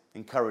lambs.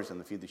 Encouraged him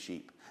to feed the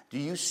sheep. Do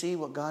you see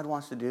what God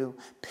wants to do?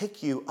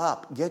 Pick you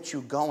up. Get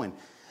you going.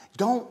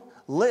 Don't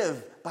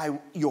live by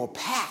your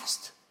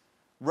past.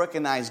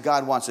 Recognize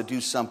God wants to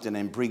do something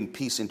and bring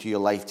peace into your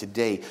life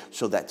today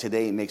so that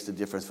today makes the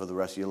difference for the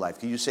rest of your life.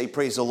 Can you say,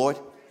 praise the Lord?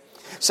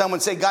 Someone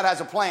say, God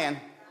has a plan.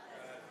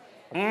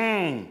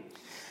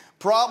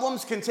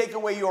 Problems can take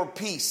away your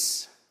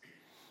peace.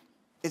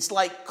 It's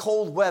like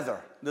cold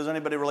weather. Does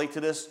anybody relate to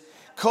this?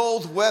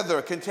 Cold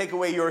weather can take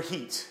away your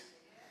heat.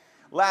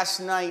 Last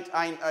night,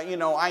 I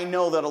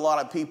know that a lot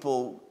of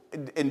people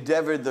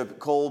endeavored the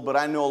cold, but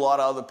I know a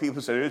lot of other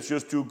people said, it's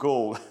just too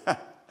cold.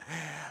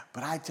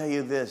 But I tell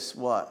you this,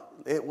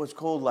 it was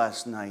cold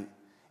last night.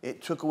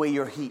 It took away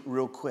your heat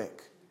real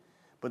quick.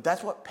 But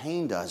that's what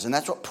pain does, and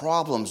that's what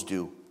problems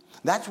do.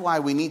 That's why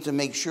we need to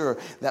make sure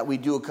that we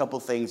do a couple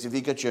things. If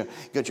you got your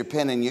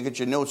pen and you got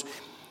your notes,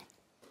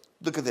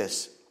 look at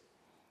this.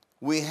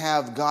 We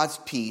have God's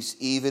peace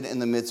even in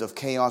the midst of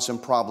chaos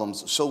and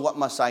problems. So what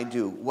must I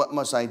do? What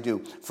must I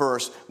do?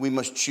 First, we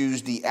must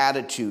choose the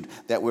attitude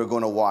that we're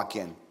going to walk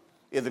in.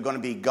 Is it going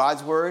to be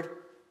God's word,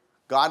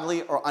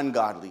 godly or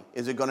ungodly?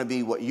 Is it going to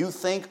be what you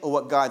think or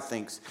what God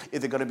thinks?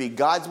 Is it going to be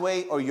God's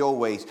way or your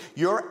ways?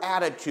 Your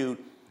attitude,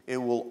 it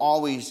will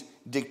always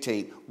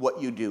dictate what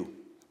you do.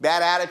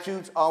 Bad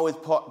attitudes always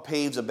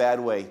paves a bad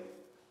way.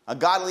 A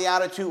godly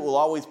attitude will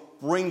always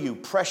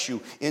press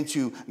you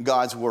into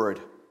God's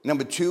word.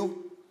 Number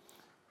 2,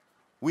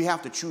 we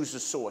have to choose the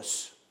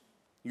source.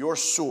 Your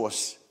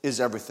source is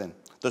everything.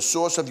 The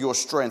source of your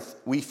strength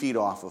we feed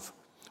off of.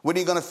 What are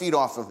you going to feed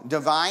off of?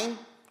 Divine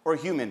or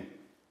human?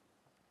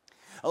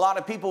 A lot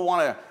of people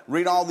want to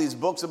read all these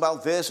books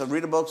about this and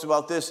read books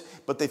about this,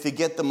 but they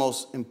forget the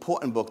most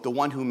important book, the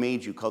one who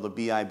made you, called the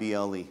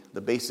Bible,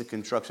 the basic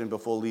instruction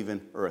before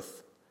leaving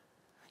earth.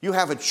 You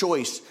have a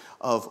choice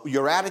of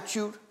your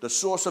attitude, the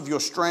source of your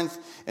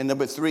strength, and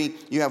number 3,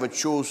 you have a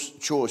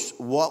choice.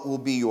 What will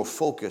be your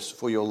focus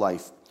for your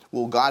life?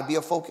 Will God be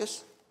a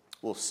focus?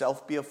 Will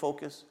self be a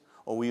focus?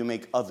 Or will you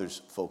make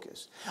others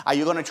focus? Are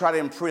you going to try to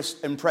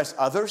impress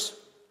others?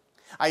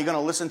 Are you going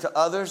to listen to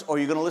others, or are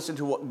you going to listen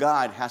to what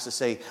God has to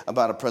say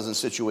about a present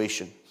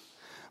situation?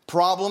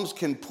 Problems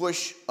can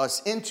push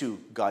us into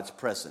God's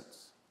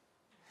presence,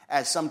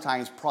 as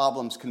sometimes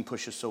problems can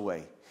push us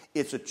away.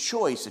 It's a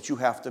choice that you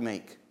have to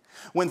make.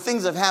 When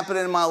things have happened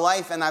in my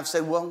life and I've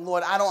said, well,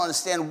 Lord, I don't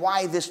understand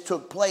why this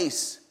took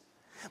place.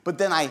 But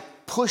then I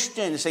pushed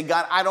in and said,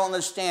 God, I don't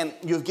understand.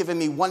 You've given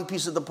me one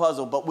piece of the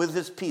puzzle, but with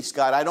this piece,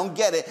 God, I don't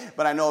get it,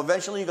 but I know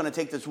eventually you're going to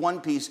take this one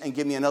piece and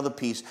give me another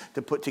piece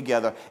to put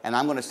together, and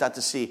I'm going to start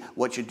to see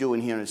what you're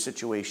doing here in a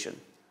situation.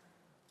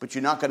 But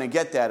you're not going to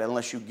get that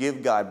unless you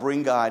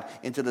bring God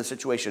into the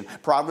situation.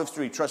 Proverbs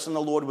 3, trust in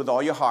the Lord with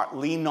all your heart.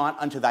 Lean not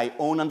unto thy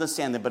own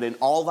understanding, but in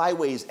all thy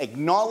ways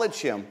acknowledge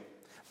him,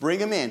 bring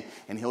him in,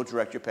 and he'll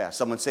direct your path.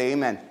 Someone say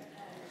amen.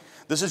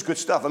 This is good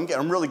stuff.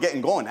 I'm really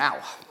getting going now.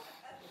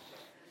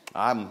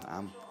 I'm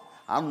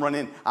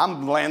landing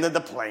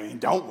the plane.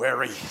 Don't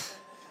worry.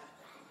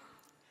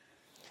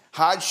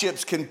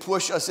 Hardships can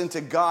push us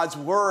into God's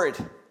word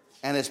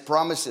and his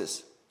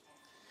promises.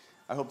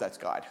 I hope that's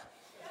God.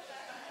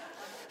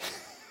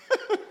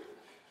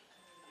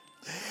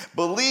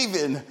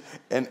 Believing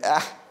and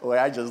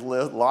I just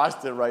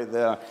lost it right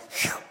there.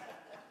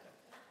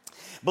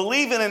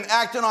 Believing and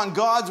acting on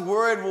God's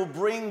word will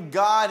bring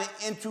God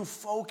into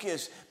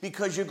focus,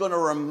 because you're going to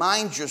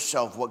remind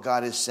yourself what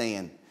God is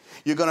saying.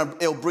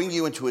 It'll bring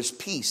you into his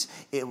peace.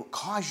 It will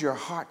cause your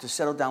heart to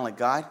settle down like,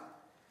 God,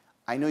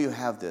 I know you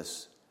have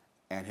this.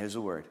 And here's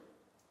a word.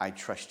 I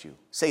trust you.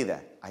 Say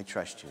that. I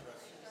trust you.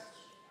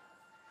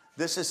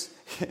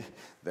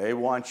 They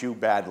want you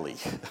badly.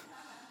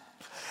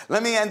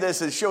 Let me end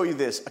this and show you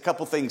this. A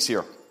couple things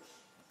here.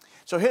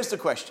 So here's the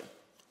question.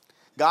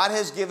 God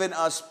has given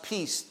us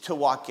peace to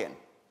walk in.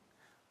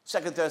 2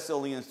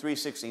 Thessalonians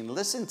 3:16.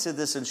 Listen to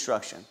this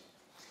instruction.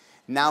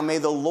 Now may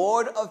the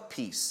Lord of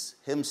peace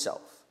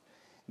himself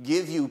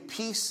give you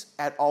peace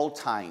at all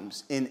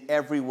times in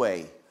every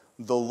way.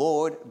 The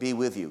Lord be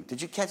with you.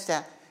 Did you catch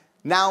that?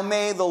 Now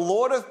may the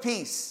Lord of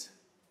peace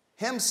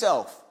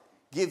himself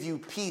give you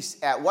peace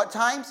at what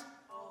times?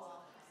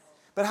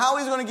 But how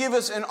is he going to give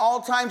us in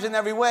all times in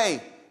every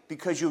way?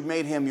 Because you've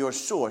made him your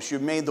source.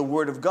 You've made the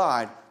word of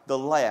God the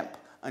lamp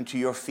unto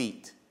your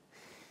feet.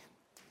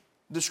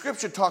 The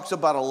scripture talks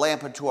about a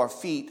lamp unto our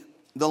feet.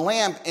 The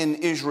lamp in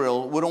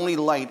Israel would only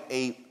light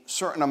a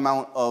certain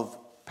amount of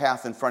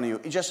path in front of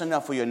you. It's just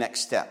enough for your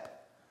next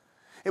step.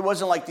 It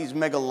wasn't like these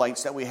mega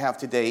lights that we have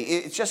today.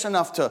 It's just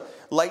enough to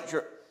light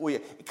your way,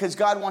 because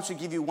God wants to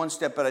give you one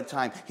step at a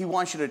time. He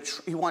wants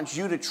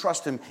you to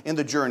trust him in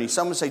the journey.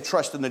 Someone say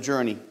trust in the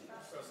journey.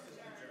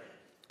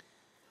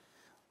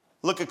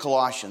 Look at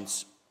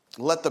Colossians.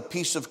 Let the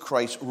peace of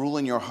Christ rule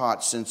in your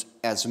hearts, since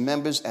as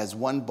members, as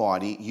one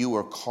body, you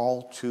are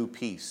called to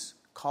peace.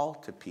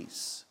 Called to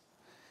peace.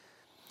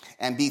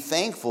 And be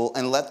thankful,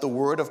 and let the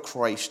word of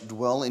Christ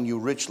dwell in you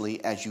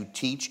richly as you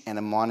teach and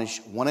admonish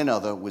one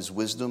another with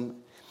wisdom,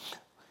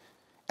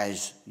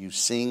 as you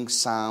sing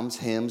psalms,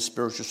 hymns,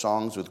 spiritual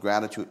songs with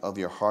gratitude of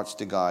your hearts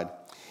to God.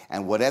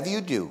 And whatever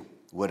you do,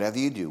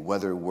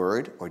 whether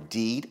word or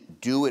deed,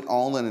 do it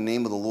all in the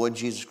name of the Lord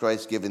Jesus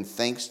Christ, giving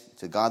thanks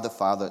to God the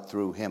Father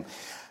through him.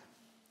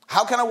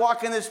 How can I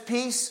walk in this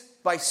peace?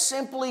 By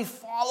simply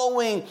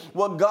following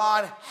what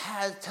God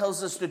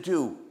tells us to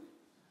do.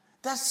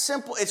 That's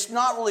simple. It's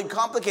not really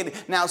complicated.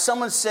 Now,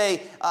 someone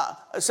say,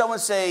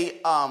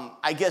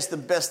 I guess the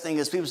best thing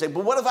is people say,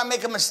 but what if I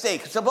make a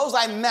mistake? Suppose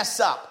I mess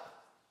up.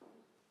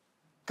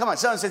 Come on,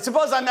 someone say,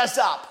 suppose I mess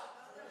up.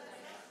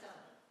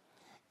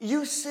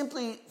 You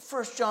simply,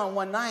 1 John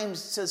 1:9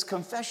 says,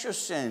 confess your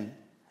sin,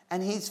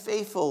 and he's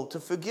faithful to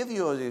forgive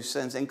you of your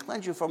sins and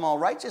cleanse you from all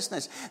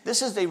righteousness.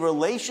 This is a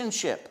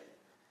relationship.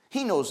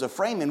 He knows the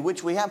frame in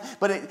which we have,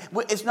 but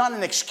it's not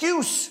an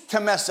excuse to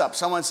mess up.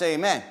 Someone say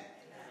amen.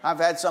 I've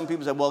had some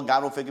people say, well,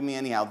 God will forgive me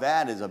anyhow.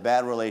 That is a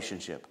bad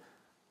relationship.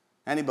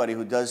 Anybody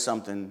who does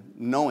something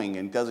knowing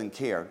and doesn't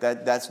care,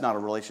 that's not a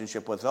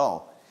relationship at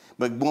all.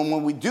 But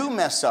when we do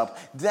mess up,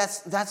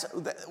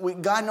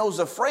 God knows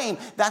the frame.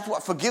 That's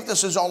what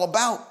forgiveness is all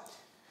about.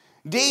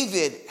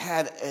 David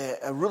had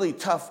a really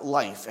tough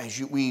life,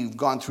 as we've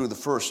gone through the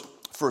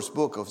first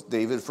book of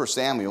David, 1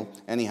 Samuel,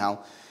 anyhow.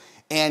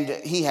 And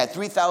he had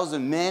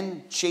 3,000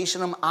 men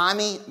chasing him,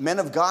 army, men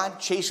of God,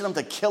 chasing him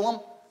to kill him.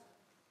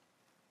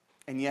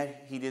 And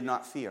yet he did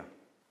not fear.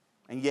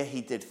 And yet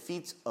he did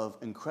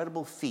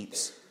incredible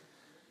feats,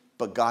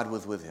 but God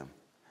was with him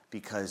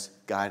because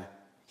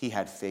he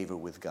had favor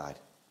with God.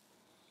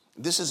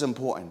 This is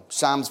important.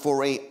 Psalms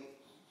 4:8,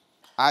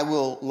 I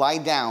will lie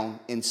down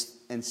and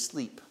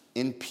sleep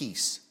in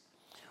peace.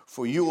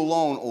 For you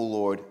alone, O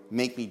Lord,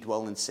 make me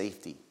dwell in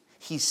safety.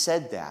 He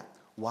said that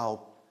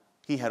while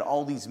he had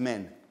all these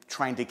men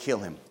trying to kill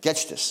him.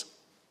 Catch this.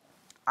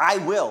 I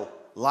will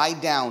lie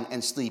down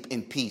and sleep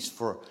in peace,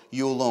 for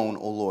you alone,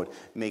 O Lord,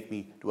 make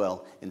me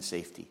dwell in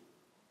safety.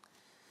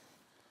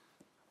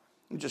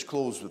 Let me just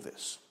close with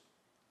this.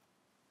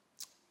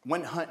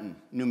 Went hunting,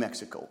 New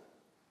Mexico.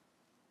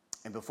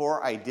 And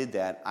before I did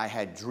that, I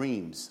had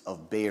dreams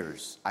of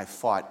bears. I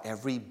fought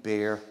every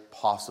bear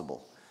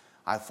possible.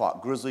 I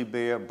fought grizzly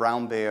bear,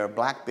 brown bear,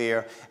 black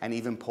bear, and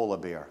even polar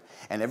bear.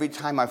 And every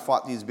time I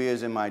fought these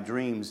bears in my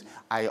dreams,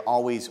 I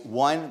always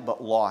won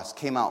but lost,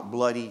 came out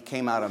bloody,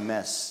 came out a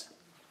mess.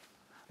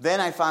 Then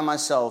I find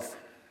myself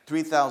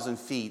 3,000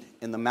 feet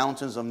in the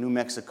mountains of New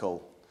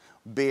Mexico,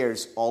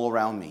 bears all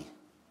around me.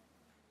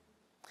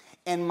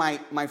 And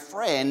my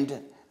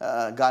friend,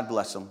 God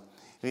bless him,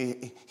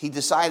 he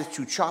decided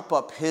to chop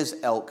up his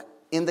elk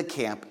in the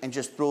camp and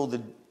just throw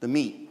the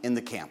meat in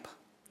the camp.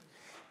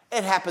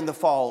 It happened to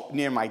fall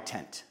near my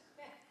tent.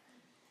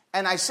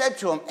 And I said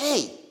to him,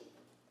 hey,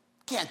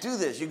 can't do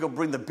this. You go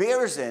bring the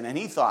bears in. And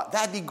he thought,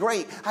 that'd be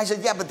great. I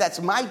said, yeah, but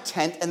that's my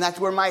tent and that's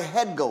where my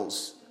head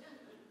goes.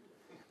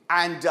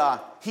 And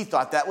he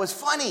thought that was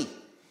funny.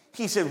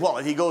 He said, well,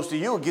 if he goes to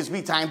you, it gives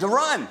me time to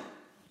run.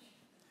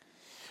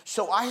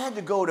 So I had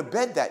to go to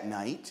bed that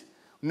night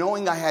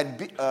knowing I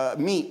had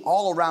meat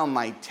all around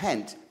my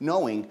tent,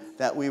 knowing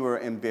that we were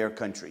in bear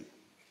country.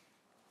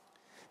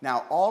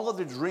 Now, all of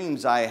the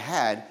dreams I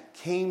had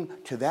came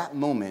to that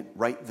moment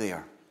right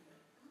there.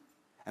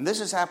 And this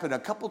has happened a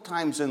couple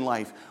times in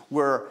life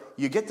where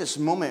you get this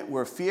moment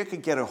where fear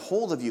could get a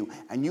hold of you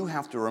and you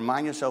have to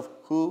remind yourself,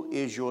 who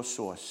is your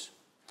source?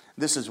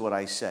 This is what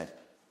I said.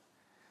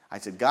 I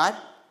said, God,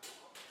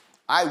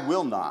 I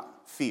will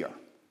not fear.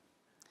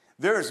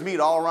 There is meat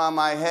all around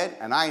my head,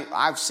 and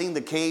I've seen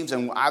the caves,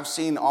 and I've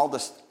seen all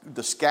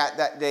the scat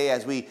that day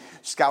as we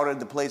scouted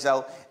the place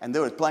out, and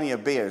there was plenty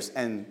of bears.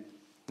 And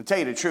to tell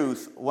you the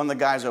truth, one of the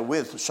guys I'm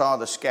with saw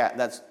the scat.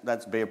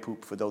 That's bear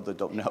poop for those that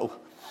don't know.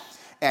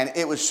 And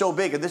it was so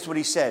big, and this is what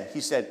he said. He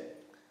said,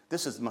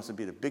 must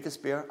be the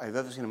biggest bear I've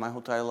ever seen in my whole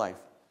entire life.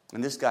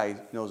 And this guy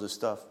knows his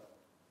stuff.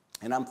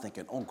 And I'm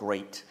thinking, oh,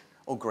 great.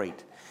 Oh,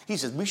 great. He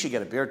says, we should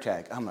get a bear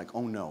tag. I'm like,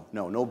 oh,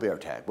 no bear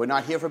tag. We're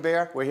not here for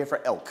bear. We're here for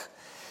elk.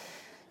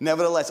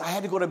 Nevertheless, I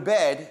had to go to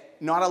bed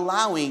not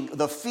allowing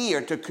the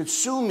fear to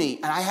consume me.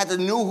 And I had to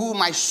know who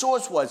my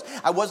source was.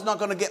 I was not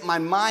going to let my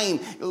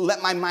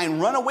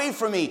mind run away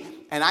from me.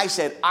 And I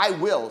said, I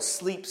will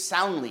sleep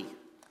soundly.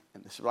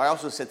 And this is what I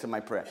also said to my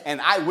prayer. And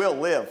I will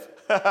live.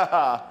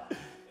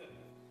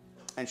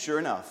 And sure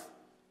enough,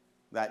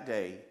 that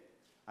day,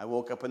 I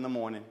woke up in the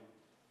morning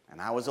and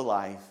I was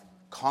alive,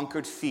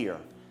 conquered fear.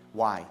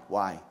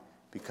 Why?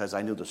 Because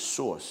I knew the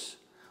source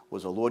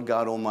was the Lord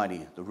God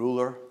Almighty, the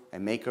ruler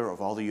and maker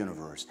of all the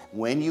universe.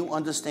 When you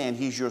understand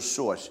He's your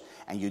source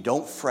and you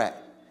don't fret,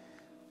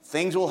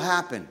 things will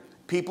happen.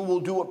 People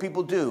will do what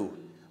people do.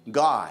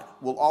 God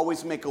will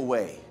always make a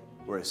way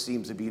where it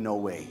seems to be no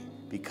way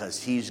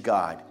because He's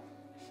God.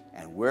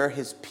 And where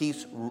His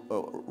peace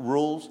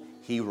rules,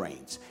 He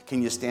reigns.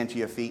 Can you stand to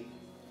your feet?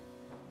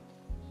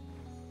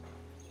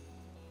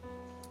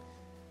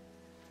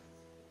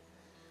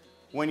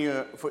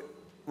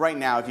 Right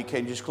now, if you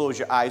can, just close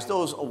your eyes.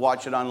 Those who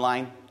watch it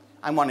online,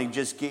 I want to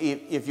just,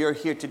 if you're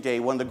here today,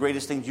 one of the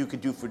greatest things you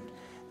could do for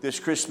this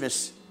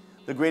Christmas,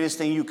 the greatest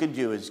thing you can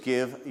do is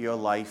give your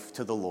life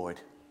to the Lord.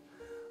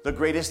 The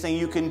greatest thing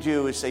you can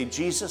do is say,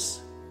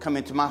 Jesus, come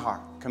into my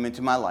heart, come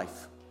into my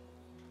life.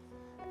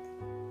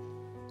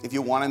 If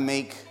you want to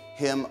make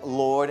Him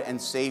Lord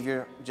and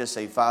Savior, just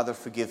say, Father,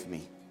 forgive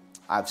me.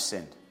 I've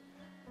sinned.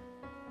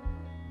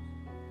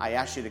 I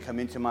ask you to come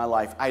into my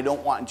life. I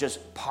don't want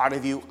just part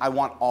of you. I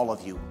want all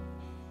of you.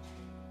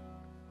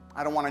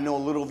 I don't want to know a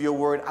little of your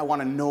word. I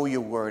want to know your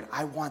word.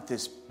 I want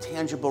this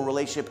tangible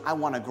relationship. I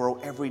want to grow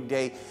every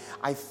day.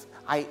 I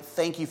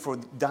thank you for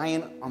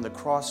dying on the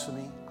cross for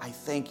me. I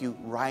thank you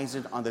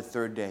rising on the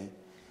third day.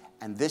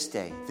 And this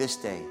day,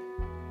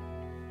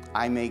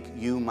 I make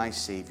you my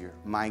Savior,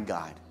 my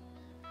God,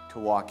 to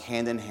walk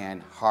hand in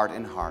hand, heart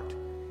in heart,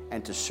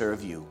 and to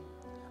serve you.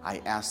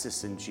 I ask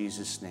this in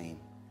Jesus' name.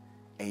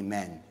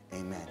 Amen.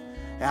 Amen.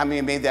 And how many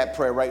made that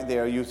prayer right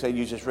there? You said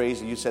you just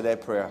raised it. You said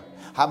that prayer.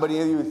 How many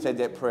of you said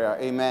that prayer?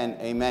 Amen.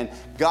 Amen.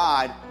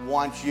 God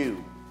wants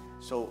you.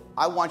 So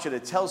I want you to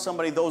tell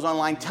somebody, those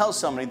online, tell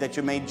somebody that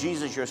you made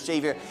Jesus your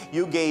Savior.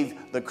 You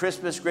gave the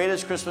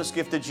greatest Christmas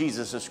gift to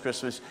Jesus this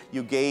Christmas.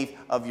 You gave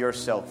of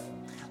yourself.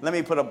 Let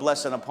me put a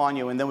blessing upon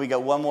you. And then we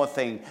got one more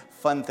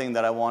fun thing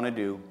that I want to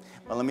do.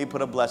 But let me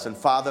put a blessing.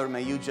 Father,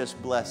 may you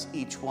just bless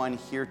each one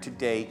here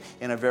today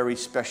in a very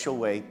special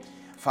way.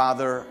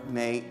 Father,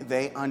 may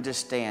they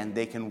understand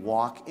they can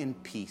walk in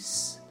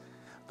peace,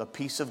 the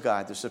peace of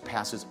God that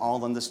surpasses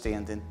all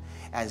understanding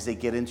as they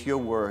get into your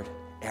word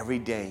every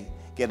day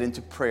get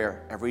into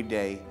prayer every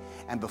day.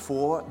 And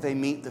before they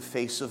meet the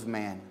face of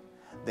man,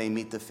 they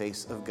meet the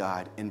face of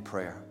God in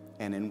prayer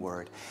and in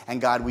word. And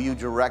God, will you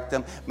direct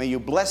them? May you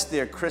bless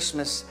their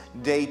Christmas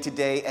day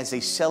today as they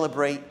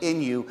celebrate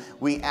in you.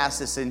 We ask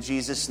this in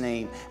Jesus'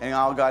 name. And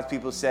all God's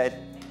people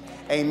said,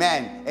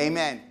 amen.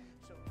 Amen.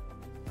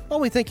 Well,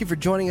 we thank you for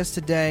joining us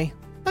today.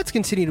 Let's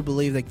continue to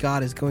believe that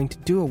God is going to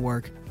do a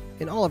work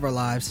in all of our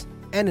lives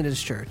and in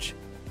His church,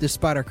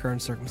 despite our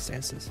current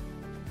circumstances.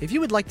 If you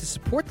would like to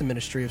support the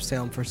ministry of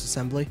Salem First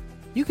Assembly,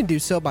 you can do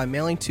so by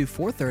mailing to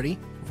 430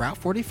 Route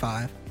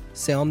 45,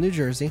 Salem, New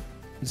Jersey,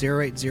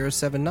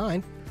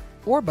 08079,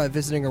 or by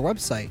visiting our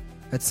website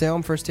at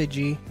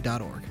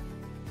salemfirstag.org.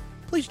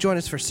 Please join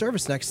us for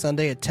service next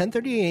Sunday at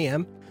 10:30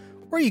 a.m.,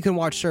 or you can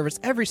watch service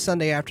every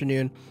Sunday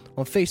afternoon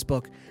on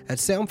Facebook at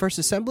Salem First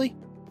Assembly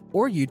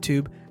or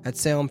YouTube at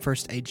Salem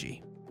First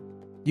AG.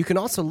 You can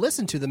also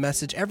listen to the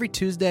message every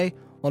Tuesday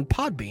on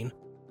Podbean.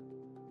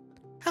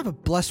 Have a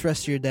blessed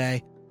rest of your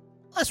day.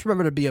 Let's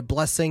remember to be a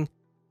blessing,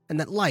 and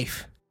that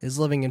life is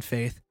living in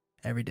faith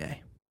every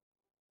day.